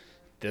like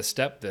this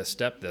step, this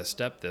step, this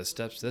step, this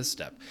step, this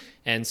step.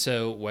 And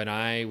so when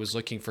I was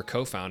looking for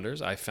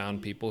co-founders, I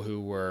found people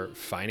who were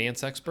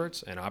finance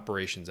experts and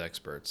operations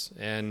experts.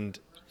 And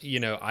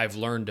I've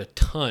learned a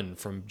ton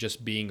from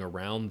just being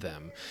around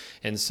them.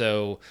 And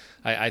so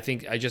I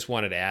think I just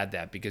wanted to add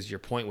that, because your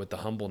point with the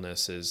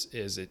humbleness is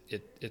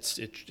it's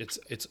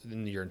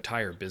in your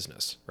entire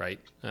business, right?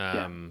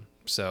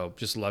 So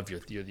just love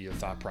your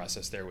thought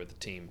process there with the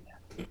team.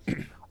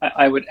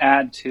 I would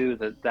add too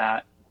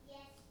that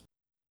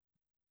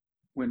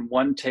when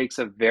one takes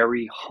a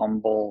very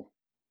humble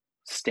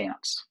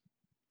stance,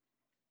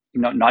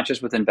 not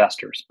just with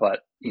investors, but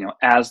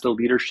as the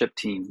leadership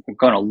team. We're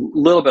going a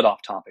little bit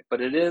off topic,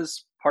 but it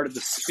is part of the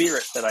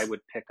spirit that I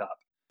would pick up.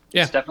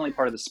 Yeah. It's definitely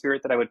part of the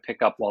spirit that I would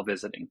pick up while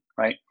visiting,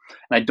 right?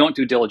 And I don't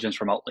do diligence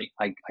remotely.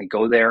 I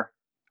go there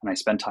and I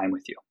spend time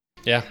with you.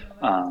 Yeah.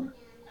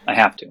 I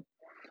have to.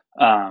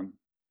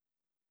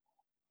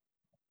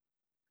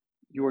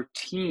 Your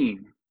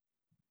team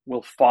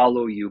will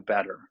follow you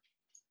better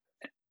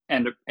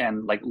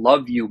and like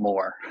love you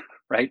more,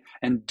 right?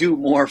 And do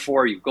more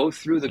for you. Go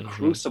through the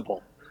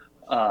crucible,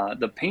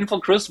 the painful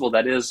crucible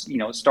that is,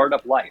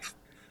 startup life.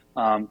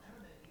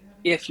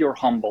 If you're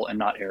humble and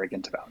not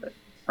arrogant about it,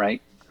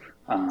 right?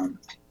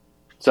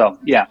 So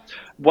yeah,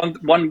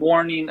 one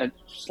warning, a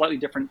slightly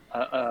different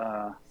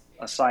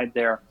aside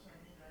there.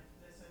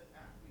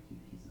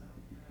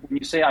 When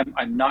you say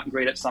I'm not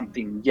great at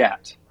something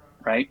yet,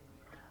 right?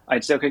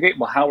 I'd say, okay, great.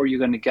 Well, how are you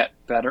going to get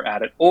better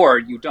at it? Or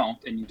you don't,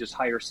 and you just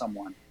hire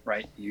someone,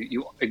 right?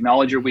 You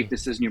acknowledge your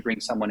weaknesses and you bring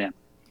someone in.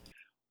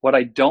 What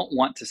I don't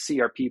want to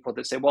see are people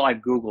that say, well, I've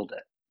Googled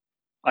it.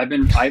 I've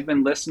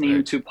been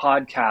listening to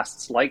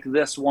podcasts like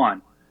this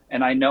one,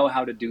 and I know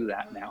how to do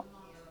that now,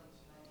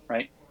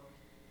 right?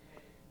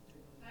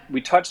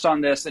 We touched on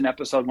this in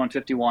episode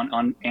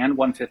 151 and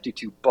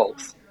 152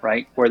 both,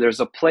 right? Where there's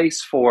a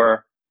place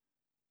for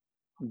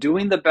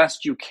doing the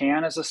best you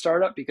can as a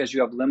startup because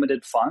you have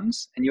limited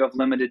funds and you have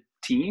limited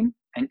team,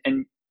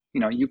 and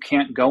you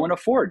can't go and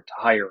afford to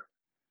hire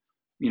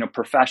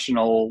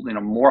professional,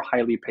 more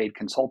highly paid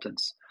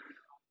consultants.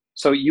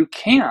 So you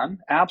can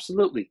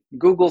absolutely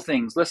Google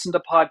things, listen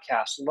to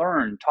podcasts,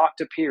 learn, talk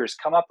to peers,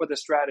 come up with a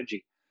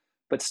strategy,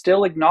 but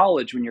still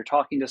acknowledge when you're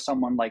talking to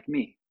someone like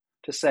me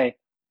to say,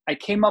 I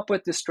came up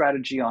with this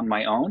strategy on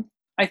my own.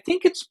 I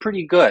think it's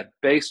pretty good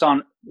based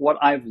on what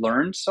I've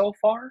learned so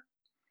far.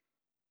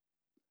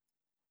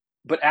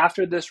 But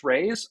after this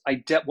raise,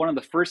 one of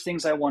the first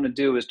things I want to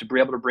do is to be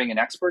able to bring an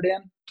expert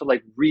in to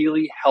like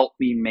really help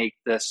me make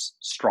this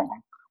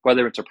strong,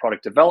 whether it's a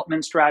product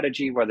development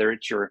strategy, whether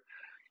it's your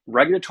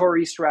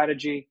regulatory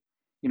strategy,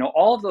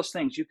 all of those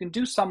things. You can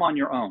do some on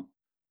your own,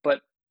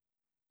 but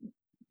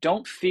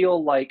don't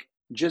feel like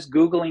just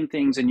Googling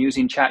things and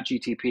using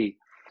ChatGTP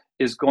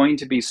is going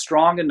to be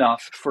strong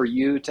enough for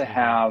you to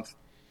have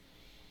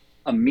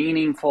a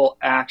meaningful,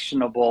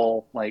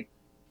 actionable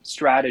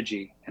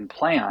strategy and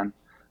plan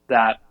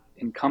that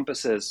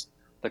encompasses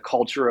the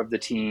culture of the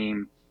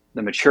team,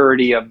 the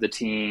maturity of the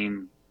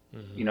team,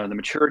 the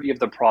maturity of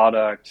the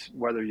product,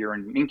 whether you're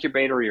in an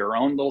incubator or your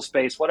own little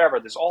space, whatever.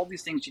 There's all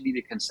these things you need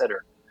to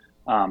consider.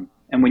 And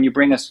when you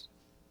bring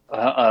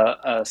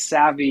a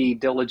savvy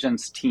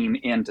diligence team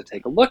in to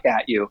take a look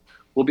at you,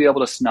 we'll be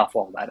able to snuff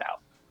all that out.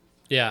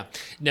 Yeah,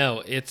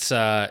 no, it's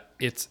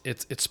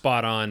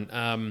spot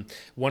on.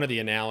 One of the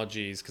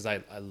analogies, because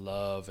I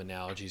love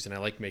analogies and I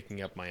like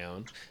making up my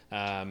own.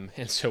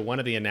 And so one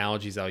of the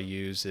analogies I'll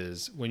use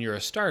is when you're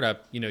a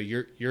startup,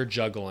 you're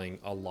juggling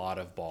a lot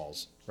of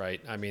balls, right?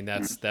 I mean,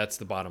 that's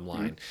the bottom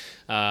line.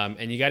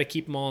 And you got to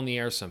keep them all in the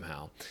air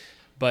somehow.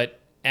 But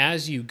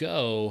as you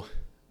go,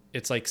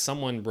 it's like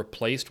someone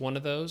replaced one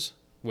of those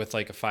with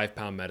like a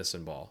 5-pound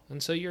medicine ball.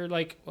 And so you're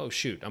like, oh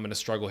shoot, I'm going to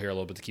struggle here a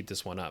little bit to keep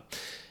this one up.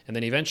 And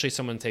then eventually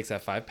someone takes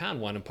that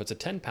 5-pound one and puts a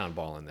 10-pound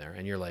ball in there.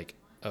 And you're like,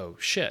 oh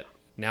shit,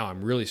 now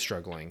I'm really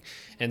struggling.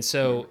 And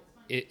so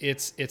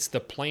It's the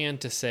plan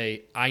to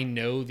say, I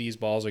know these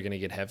balls are going to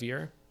get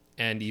heavier,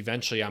 and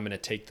eventually I'm going to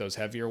take those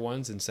heavier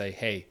ones and say,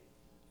 hey,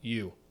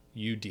 you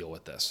deal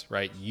with this,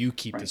 right? You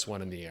keep this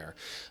one in the air.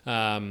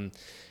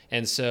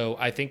 And so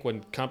I think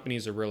when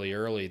companies are really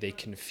early, they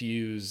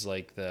confuse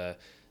like the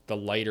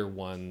lighter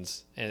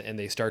ones, and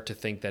they start to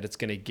think that it's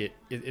going to get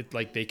it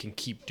like they can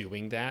keep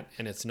doing that,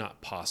 and it's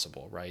not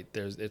possible, right?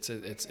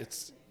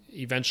 It's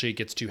eventually it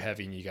gets too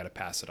heavy and you got to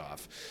pass it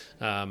off.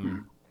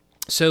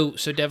 So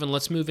Devon,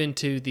 let's move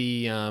into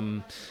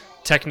the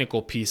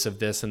technical piece of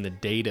this and the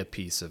data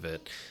piece of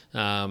it.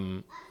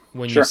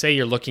 When you say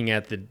you're looking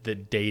at the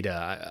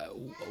data,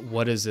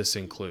 what does this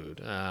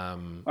include? All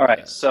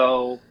right.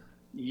 So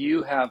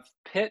you have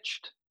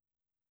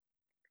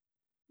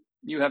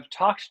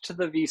talked to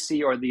the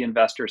VC or the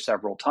investor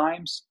several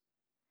times.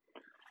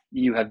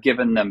 You have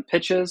given them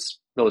pitches.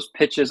 Those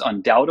pitches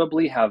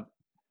undoubtedly have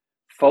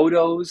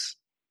photos.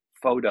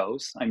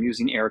 I'm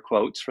using air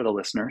quotes for the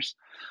listeners.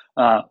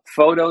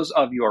 Photos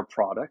of your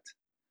product.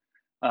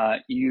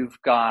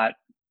 You've got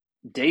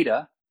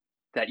data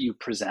that you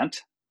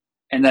present,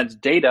 and that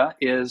data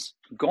is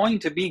going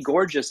to be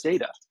gorgeous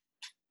data,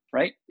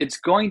 right? It's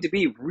going to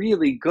be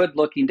really good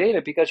looking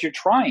data because you're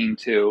trying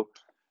to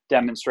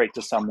demonstrate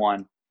to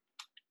someone,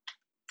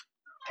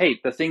 hey,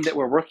 the thing that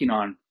we're working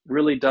on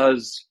really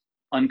does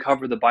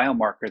uncover the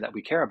biomarker that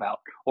we care about,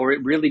 or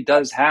it really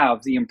does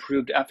have the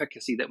improved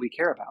efficacy that we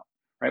care about,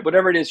 right?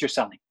 Whatever it is you're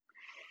selling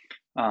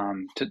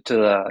to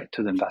the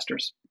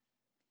investors.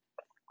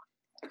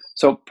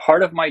 So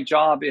part of my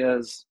job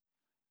is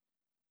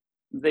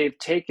they've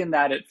taken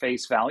that at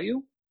face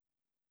value.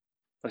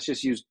 Let's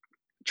just use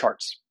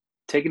charts.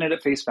 Taking it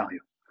at face value.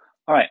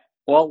 All right,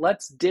 well,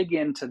 let's dig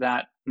into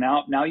that.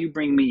 Now you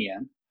bring me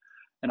in,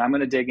 and I'm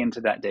going to dig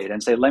into that data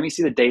and say, let me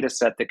see the data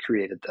set that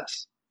created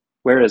this.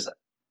 Where is it?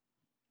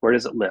 Where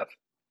does it live?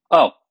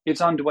 Oh,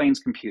 it's on Dwayne's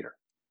computer.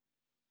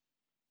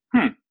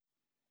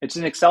 It's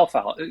an Excel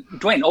file.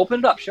 Dwayne, open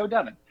it up, show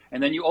Devon.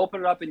 And then you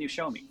open it up and you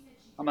show me.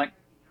 I'm like,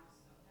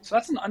 so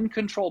that's an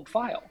uncontrolled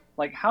file.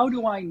 Like, how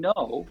do I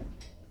know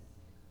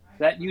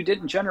that you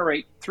didn't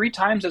generate 3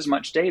 times as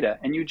much data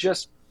and you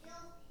just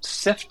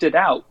sifted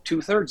out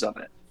 2/3 of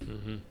it?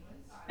 Mm-hmm.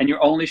 And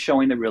you're only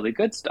showing the really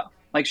good stuff.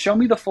 Like, show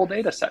me the full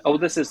data set. Oh,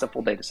 this is the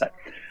full data set.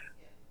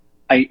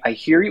 I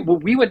hear you. Well,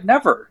 we would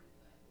never,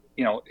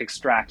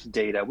 extract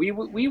data. We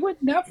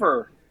would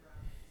never,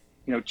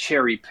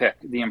 cherry pick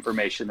the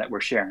information that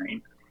we're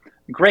sharing.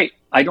 Great.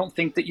 I don't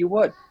think that you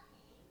would.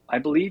 I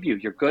believe you.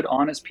 You're good,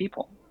 honest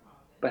people.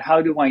 But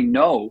how do I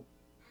know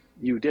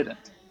you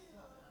didn't?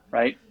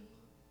 Right?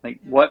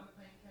 Like, what,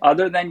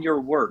 other than your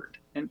word?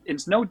 And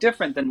it's no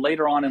different than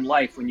later on in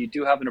life when you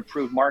do have an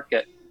approved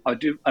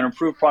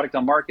product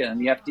on market, and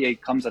the FDA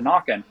comes a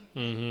knocking,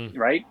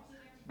 right?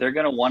 They're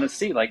going to want to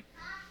see, like,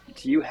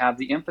 do you have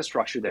the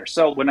infrastructure there?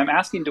 So when I'm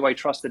asking, do I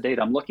trust the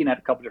data? I'm looking at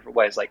a couple different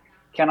ways. Like,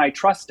 can I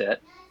trust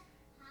it?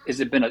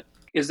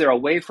 Is there a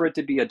way for it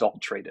to be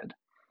adulterated?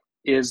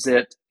 And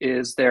do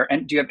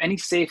you have any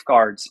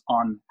safeguards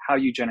on how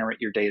you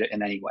generate your data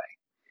in any way?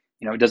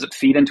 Does it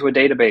feed into a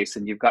database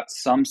and you've got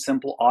some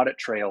simple audit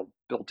trail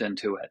built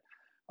into it?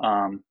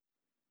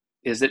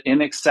 Is it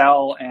in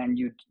Excel and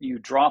you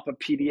drop a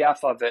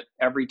PDF of it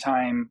every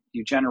time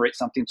you generate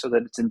something so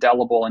that it's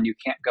indelible and you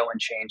can't go and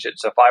change it?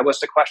 So if I was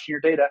to question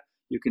your data,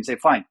 you can say,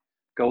 fine,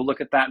 go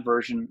look at that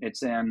version.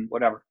 It's in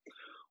whatever.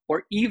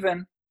 Or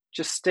even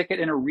just stick it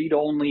in a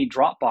read-only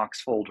Dropbox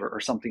folder or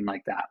something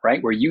like that,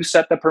 right? Where you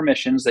set the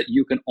permissions that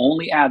you can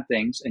only add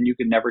things and you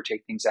can never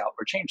take things out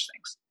or change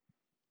things.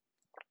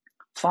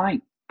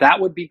 Fine, that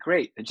would be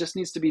great. It just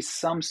needs to be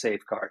some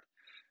safeguard.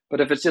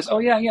 But if it's just,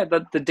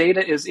 the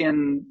data is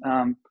in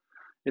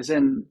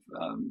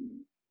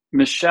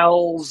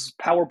Michelle's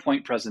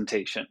PowerPoint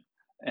presentation,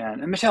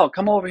 and Michelle,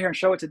 come over here and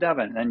show it to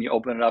Devon, and then you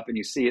open it up and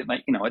you see it,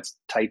 like, it's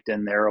typed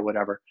in there or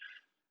whatever.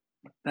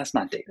 That's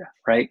not data,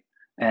 right?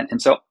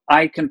 And so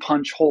I can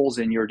punch holes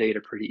in your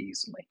data pretty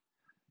easily.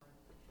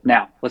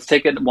 Now, let's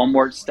take it one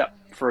more step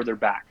further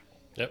back.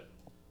 Yep.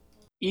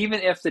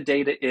 Even if the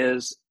data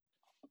is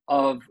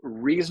of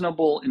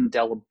reasonable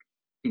indelibility,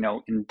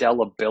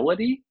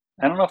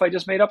 I don't know if I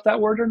just made up that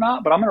word or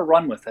not, but I'm going to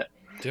run with it.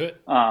 Do it.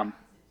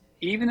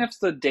 Even if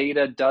the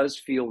data does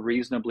feel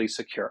reasonably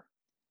secure,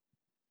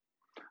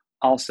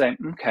 I'll say,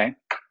 okay,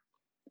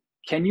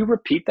 can you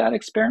repeat that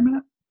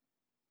experiment?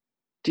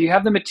 Do you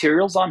have the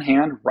materials on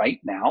hand right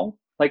now?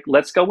 Like,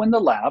 let's go in the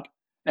lab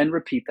and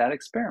repeat that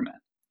experiment.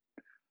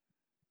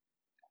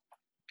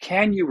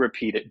 Can you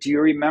repeat it? Do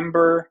you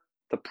remember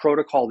the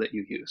protocol that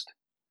you used?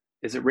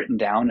 Is it written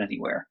down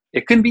anywhere?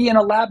 It can be in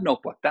a lab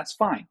notebook, that's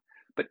fine.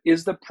 But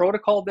is the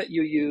protocol that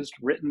you used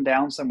written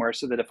down somewhere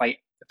so that if I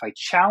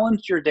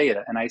challenged your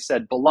data and I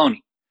said,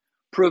 baloney,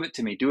 prove it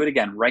to me, do it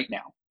again right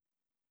now.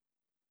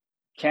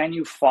 Can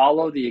you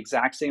follow the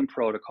exact same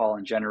protocol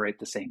and generate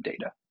the same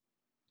data?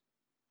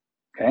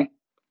 Okay,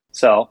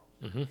 so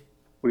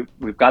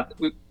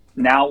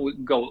now we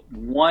go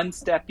one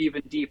step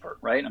even deeper,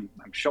 right? I'm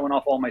showing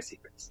off all my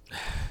secrets.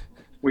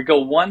 We go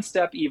one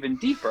step even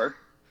deeper,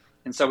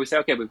 and so we say,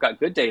 okay, we've got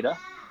good data.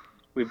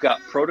 We've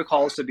got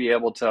protocols to be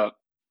able to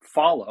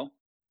follow.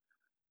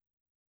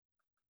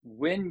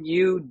 When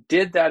you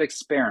did that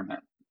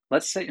experiment,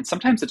 let's say, and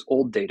sometimes it's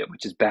old data,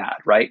 which is bad,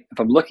 right? If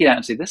I'm looking at it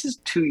and say, this is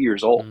 2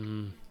 years old,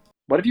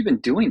 what have you been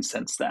doing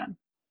since then?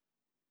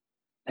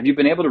 Have you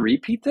been able to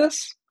repeat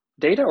this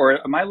data?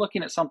 Or am I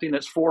looking at something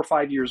that's 4 or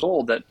 5 years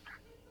old that,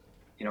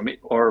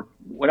 or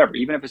whatever,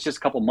 even if it's just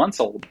a couple months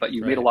old, but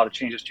you've made a lot of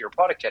changes to your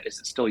product yet, is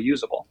it still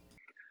usable?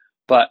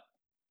 But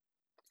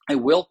I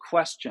will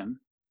question,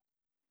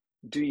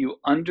 do you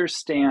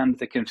understand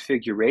the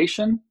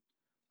configuration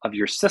of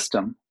your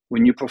system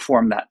when you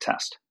perform that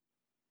test?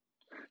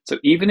 So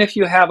even if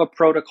you have a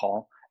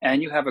protocol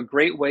and you have a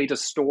great way to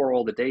store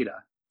all the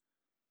data,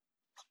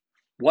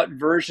 what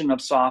version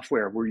of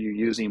software were you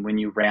using when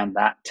you ran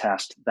that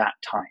test that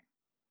time?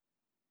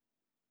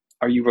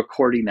 Are you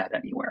recording that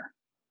anywhere?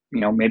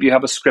 Maybe you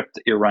have a script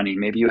that you're running.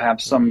 Maybe you have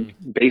some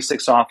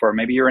basic software.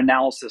 Maybe your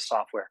analysis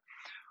software.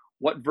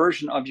 What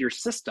version of your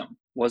system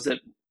was it?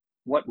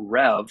 What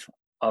rev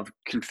of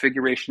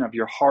configuration of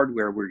your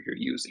hardware were you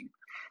using,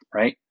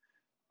 right?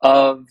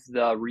 Of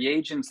the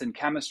reagents and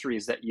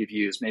chemistries that you've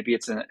used, maybe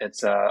it's a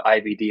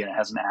IVD and it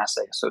has an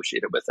assay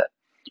associated with it,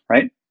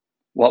 right?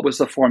 What was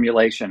the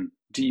formulation?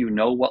 Do you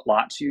know what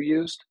lots you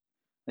used?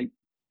 Like,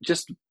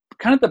 just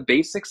kind of the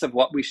basics of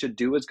what we should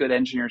do as good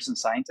engineers and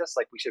scientists.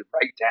 Like, we should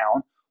write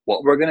down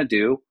what we're going to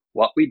do,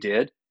 what we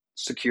did,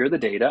 secure the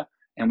data,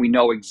 and we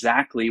know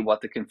exactly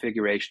what the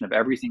configuration of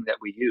everything that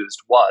we used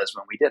was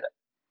when we did it.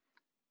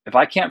 If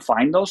I can't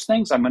find those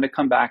things, I'm going to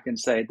come back and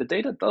say, the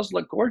data does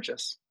look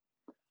gorgeous.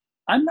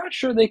 I'm not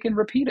sure they can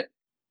repeat it.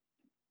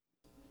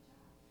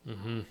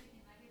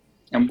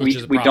 And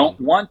we don't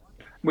want,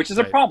 which is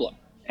a problem.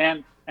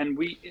 And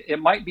it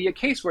might be a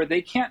case where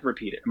they can't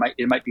repeat it.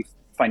 It might be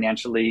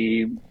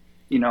financially,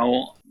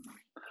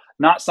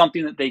 not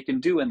something that they can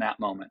do in that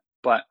moment.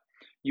 But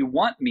you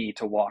want me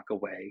to walk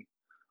away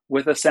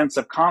with a sense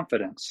of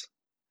confidence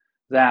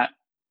that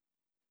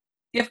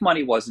if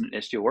money wasn't an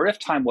issue or if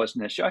time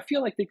wasn't an issue, I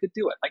feel like they could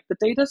do it. Like, the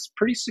data's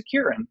pretty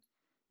secure, and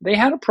they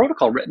had a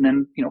protocol written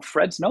in,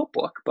 Fred's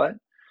notebook, but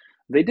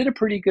they did a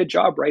pretty good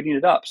job writing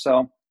it up.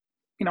 So,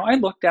 I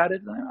looked at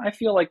it and I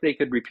feel like they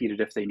could repeat it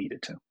if they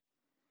needed to.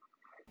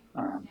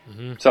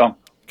 So,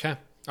 okay.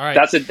 All right.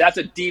 That's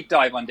a deep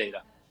dive on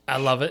data. I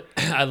love it.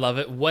 I love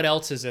it. What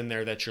else is in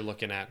there that you're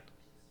looking at?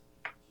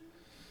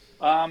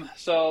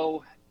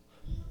 So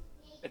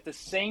at the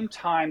same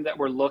time that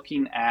we're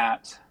looking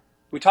at,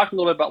 we talked a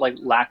little bit about like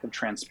lack of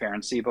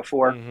transparency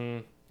before.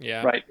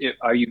 Yeah. Right.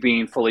 Are you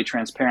being fully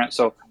transparent?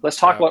 So let's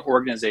talk about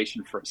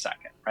organization for a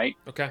second, right?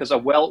 Okay. Because a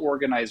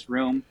well-organized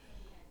room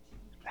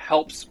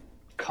helps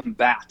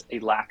combat a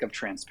lack of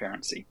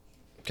transparency.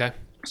 Okay.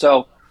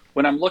 So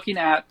when I'm looking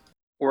at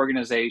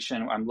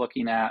organization, I'm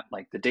looking at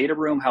like the data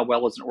room. How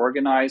well is it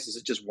organized? Is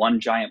it just one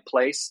giant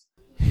place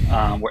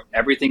where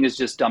everything is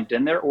just dumped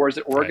in there? Or is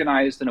it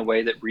organized in a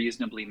way that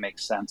reasonably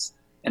makes sense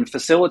and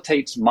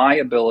facilitates my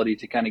ability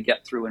to kind of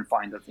get through and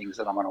find the things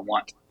that I'm going to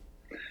want?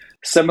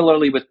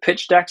 Similarly, with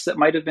pitch decks that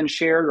might have been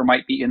shared or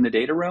might be in the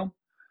data room,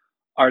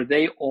 are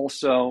they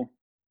also,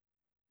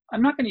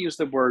 I'm not going to use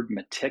the word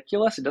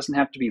meticulous. It doesn't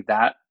have to be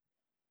that,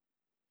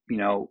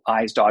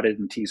 I's dotted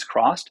and T's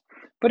crossed,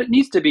 but it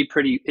needs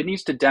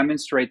to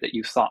demonstrate that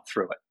you've thought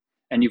through it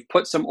and you've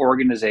put some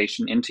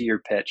organization into your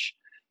pitch,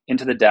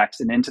 into the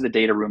decks and into the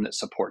data room that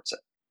supports it.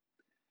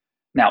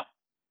 Now,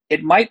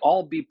 it might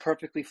all be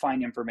perfectly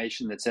fine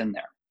information that's in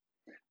there,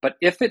 but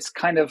if it's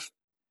kind of,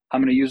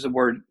 I'm going to use the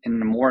word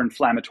in a more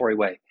inflammatory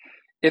way,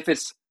 if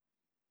it's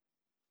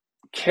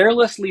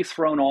carelessly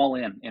thrown all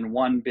in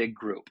one big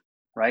group,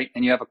 right?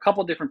 And you have a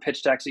couple different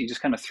pitch decks that you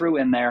just kind of threw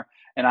in there,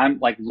 and I'm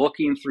like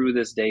looking through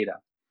this data.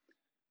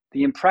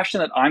 The impression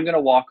that I'm going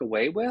to walk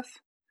away with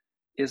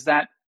is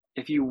that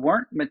if you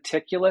weren't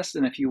meticulous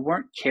and if you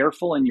weren't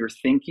careful in your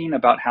thinking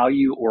about how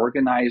you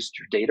organized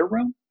your data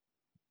room,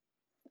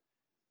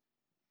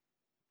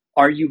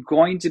 are you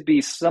going to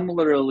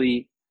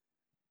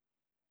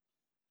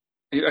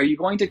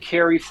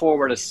carry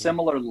forward a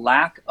similar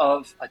lack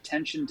of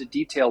attention to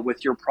detail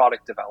with your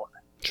product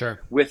development? Sure.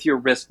 With your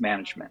risk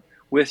management,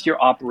 with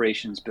your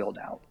operations build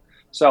out?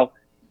 So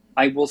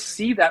I will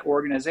see that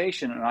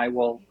organization and I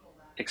will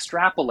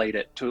extrapolate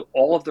it to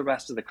all of the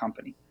rest of the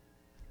company.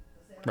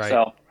 Right.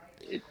 So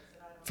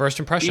first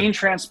impression.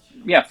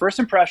 First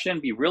impression,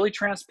 be really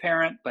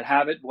transparent, but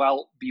have it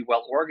be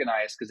well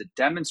organized because it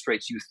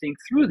demonstrates you think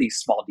through these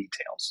small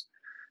details.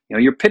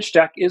 Your pitch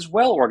deck is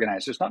well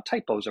organized. There's not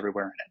typos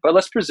everywhere in it. But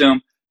let's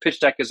presume pitch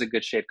deck is in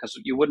good shape because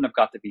you wouldn't have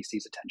got the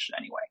VC's attention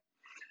anyway.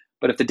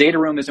 But if the data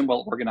room isn't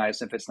well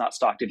organized, if it's not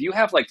stocked, if you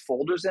have like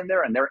folders in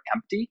there and they're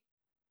empty,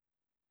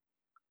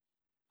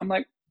 I'm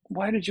like,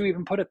 why did you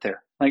even put it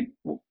there? Like,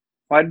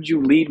 why did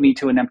you lead me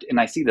to an empty, and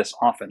I see this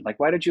often, like,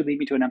 why did you lead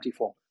me to an empty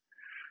folder,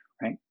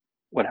 right?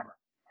 Whatever.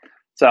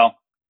 So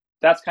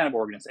that's kind of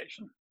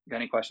organization. Got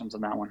any questions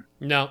on that one?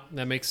 No,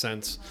 that makes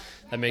sense.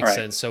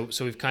 Sense. So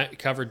we've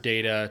covered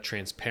data,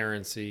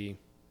 transparency,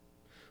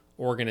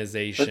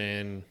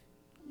 organization.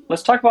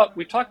 We've talked about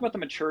the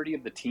maturity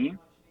of the team.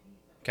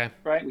 Okay.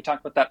 right? We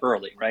talked about that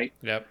early, right?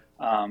 Yep.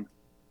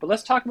 But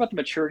let's talk about the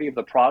maturity of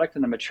the product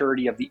and the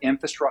maturity of the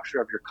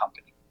infrastructure of your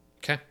company.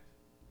 Okay.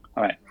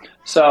 All right.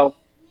 So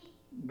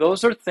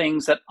those are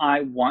things that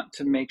I want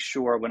to make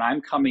sure when I'm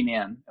coming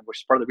in, which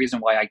is part of the reason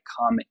why I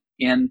come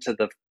into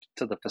the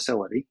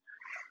facility.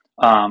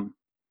 I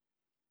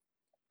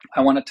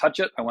want to touch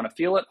it. I want to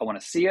feel it. I want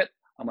to see it.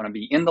 I want to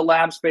be in the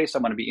lab space. I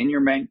want to be in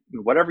your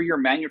whatever your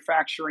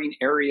manufacturing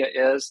area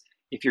is.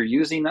 If you're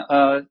using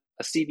a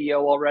CDO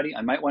already,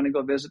 I might want to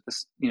go visit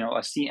this, a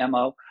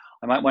CMO.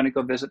 I might want to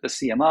go visit the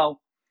CMO.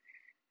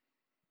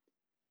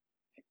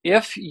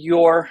 If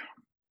your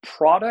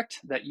product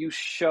that you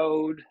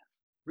showed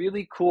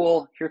really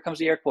cool, here comes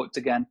the air quotes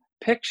again,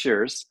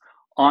 pictures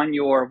on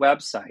your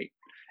website,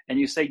 and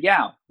you say,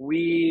 yeah,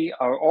 we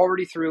are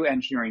already through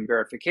engineering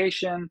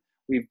verification,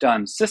 we've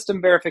done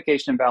system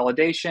verification and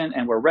validation,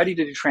 and we're ready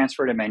to do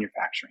transfer to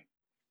manufacturing.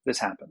 This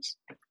happens.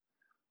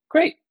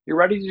 Great, you're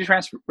ready to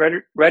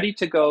do ready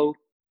to go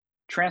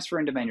transfer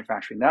into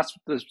manufacturing. That's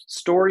the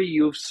story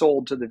you've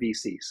sold to the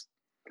VCs.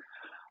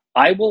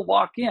 I will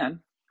walk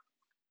in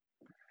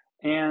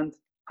and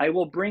I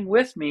will bring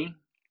with me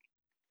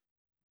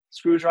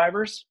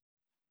screwdrivers.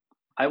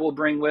 I will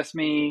bring with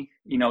me,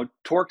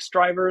 Torx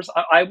drivers.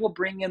 I will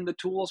bring in the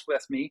tools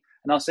with me,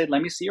 and I'll say,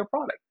 let me see your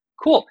product.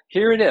 Cool,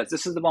 here it is.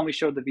 This is the one we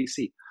showed the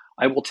VC.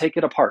 I will take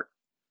it apart,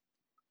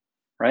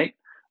 right?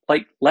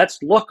 Like, let's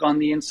look on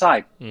the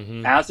inside.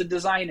 Mm-hmm. As a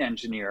design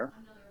engineer,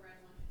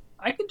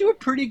 I can do a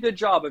pretty good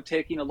job of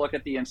taking a look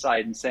at the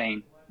inside and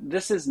saying,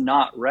 this is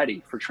not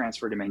ready for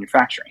transfer to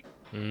manufacturing.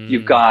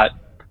 You've got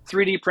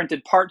 3D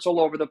printed parts all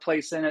over the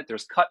place in it.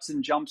 There's cuts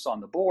and jumps on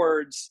the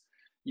boards.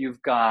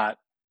 You've got,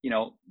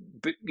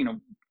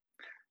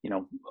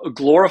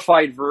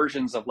 glorified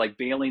versions of like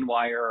baling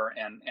wire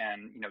and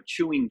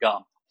chewing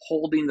gum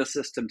holding the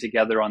system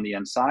together on the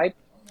inside.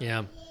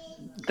 Yeah.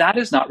 That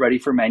is not ready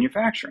for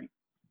manufacturing.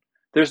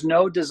 There's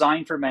no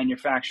design for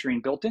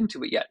manufacturing built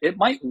into it yet. It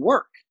might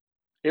work.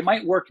 It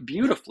might work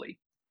beautifully,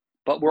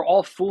 but we're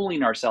all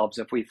fooling ourselves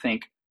if we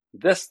think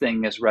this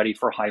thing is ready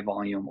for high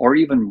volume or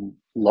even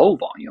low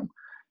volume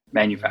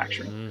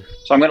manufacturing. Mm-hmm.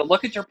 So I'm going to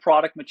look at your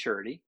product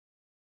maturity,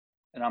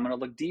 and I'm going to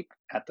look deep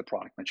at the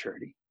product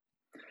maturity.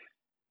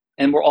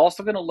 And we're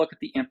also going to look at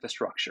the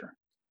infrastructure.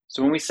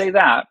 So when we say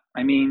that,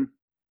 I mean,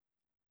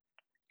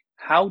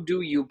 how do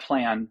you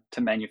plan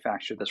to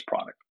manufacture this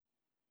product?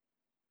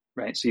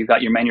 Right? So you've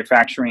got your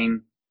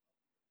manufacturing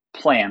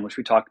plan, which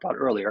we talked about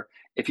earlier.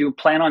 If you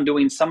plan on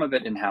doing some of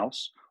it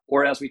in-house,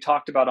 or as we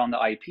talked about on the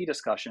IP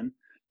discussion,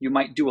 you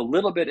might do a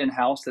little bit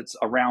in-house that's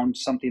around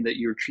something that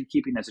you're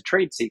keeping as a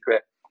trade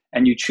secret,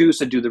 and you choose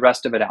to do the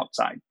rest of it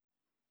outside.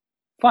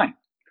 Fine.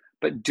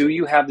 But do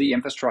you have the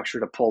infrastructure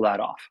to pull that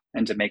off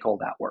and to make all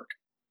that work?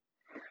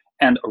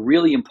 And a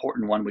really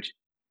important one, which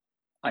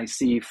I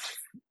see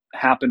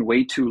happen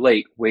way too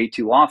late, way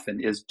too often,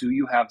 is do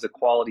you have the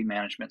quality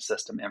management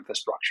system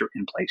infrastructure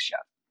in place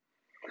yet?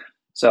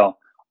 So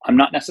I'm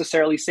not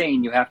necessarily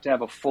saying you have to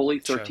have a fully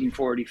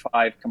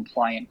 1345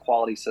 compliant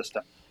quality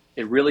system.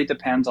 It really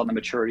depends on the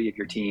maturity of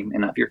your team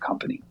and of your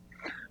company.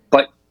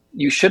 But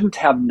you shouldn't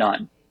have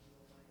none.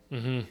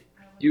 Mm-hmm.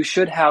 You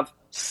should have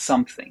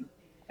something.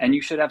 And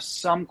you should have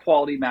some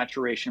quality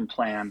maturation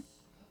plan.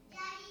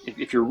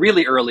 If you're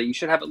really early, you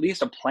should have at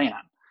least a plan,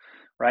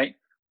 right?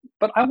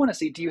 But I want to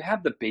see, do you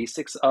have the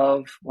basics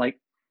of like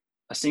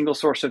a single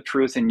source of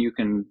truth, and you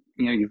can,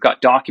 you've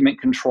got document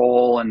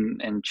control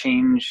and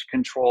change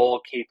control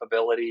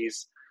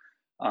capabilities.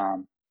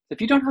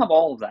 If you don't have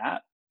all of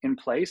that in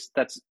place,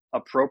 that's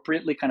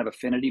appropriately kind of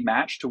affinity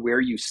match to where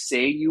you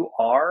say you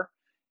are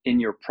in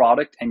your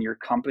product and your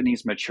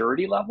company's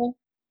maturity level,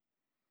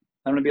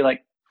 I'm going to be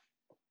like,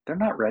 they're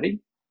not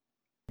ready,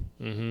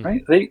 mm-hmm.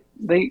 right?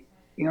 They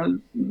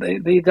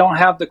don't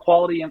have the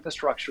quality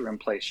infrastructure in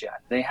place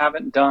yet.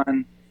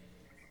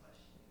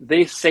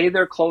 They say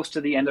they're close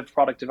to the end of the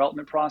product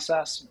development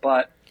process,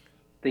 but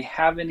they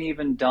haven't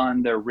even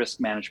done their risk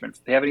management.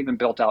 They haven't even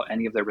built out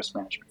any of their risk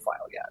management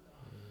file yet.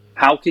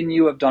 How can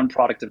you have done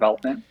product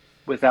development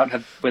without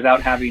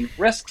having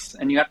risks?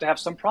 And you have to have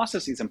some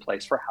processes in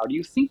place for how do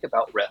you think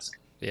about risk.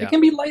 Yeah. It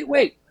can be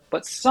lightweight,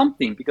 but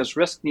something, because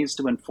risk needs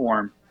to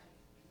inform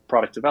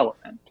product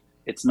development.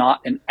 It's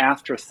not an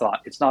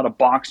afterthought. It's not a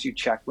box you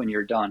check when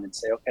you're done and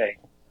say, okay,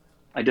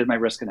 I did my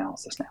risk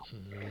analysis now.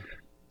 Mm-hmm.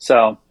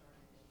 So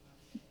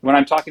when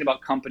I'm talking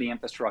about company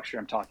infrastructure,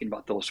 I'm talking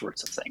about those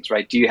sorts of things,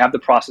 right? Do you have the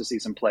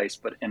processes in place,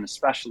 and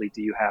especially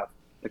do you have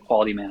the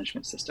quality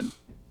management system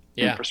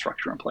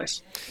infrastructure in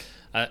place?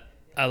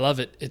 I love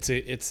it. It's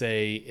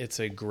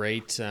a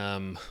great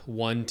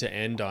one to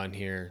end on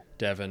here,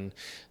 Devon.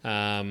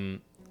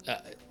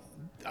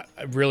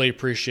 I really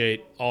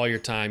appreciate all your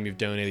time you've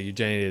donated. You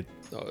donated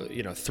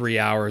 3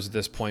 hours at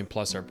this point,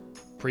 plus our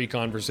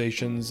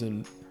pre-conversations,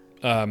 and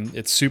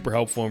it's super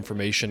helpful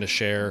information to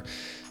share.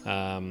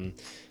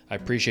 I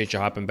appreciate you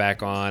hopping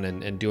back on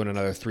and doing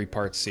another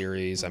 3-part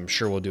series. I'm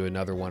sure we'll do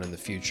another one in the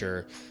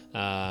future.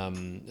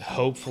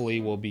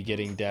 Hopefully we'll be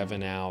getting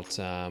Devon out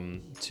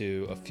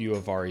to a few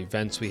of our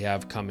events we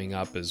have coming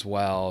up as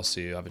well, so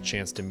you have a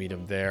chance to meet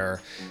him there.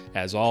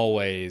 As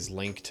always,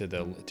 link to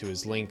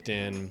his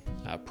LinkedIn,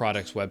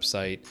 Prodct's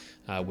website,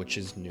 which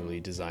is newly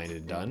designed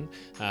and done,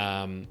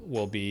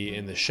 will be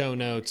in the show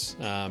notes.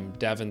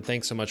 Devon,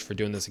 thanks so much for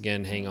doing this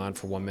again. Hang on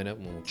for 1 minute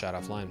and we'll chat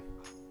offline.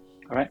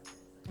 All right.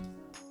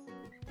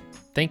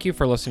 Thank you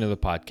for listening to the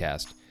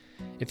podcast.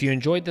 If you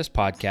enjoyed this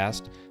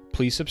podcast,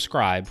 please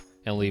subscribe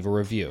and leave a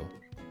review.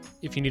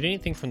 If you need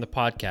anything from the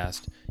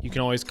podcast, you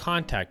can always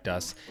contact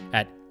us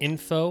at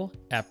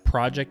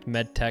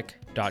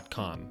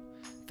info@projectmedtech.com.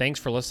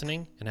 Thanks for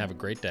listening and have a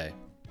great day.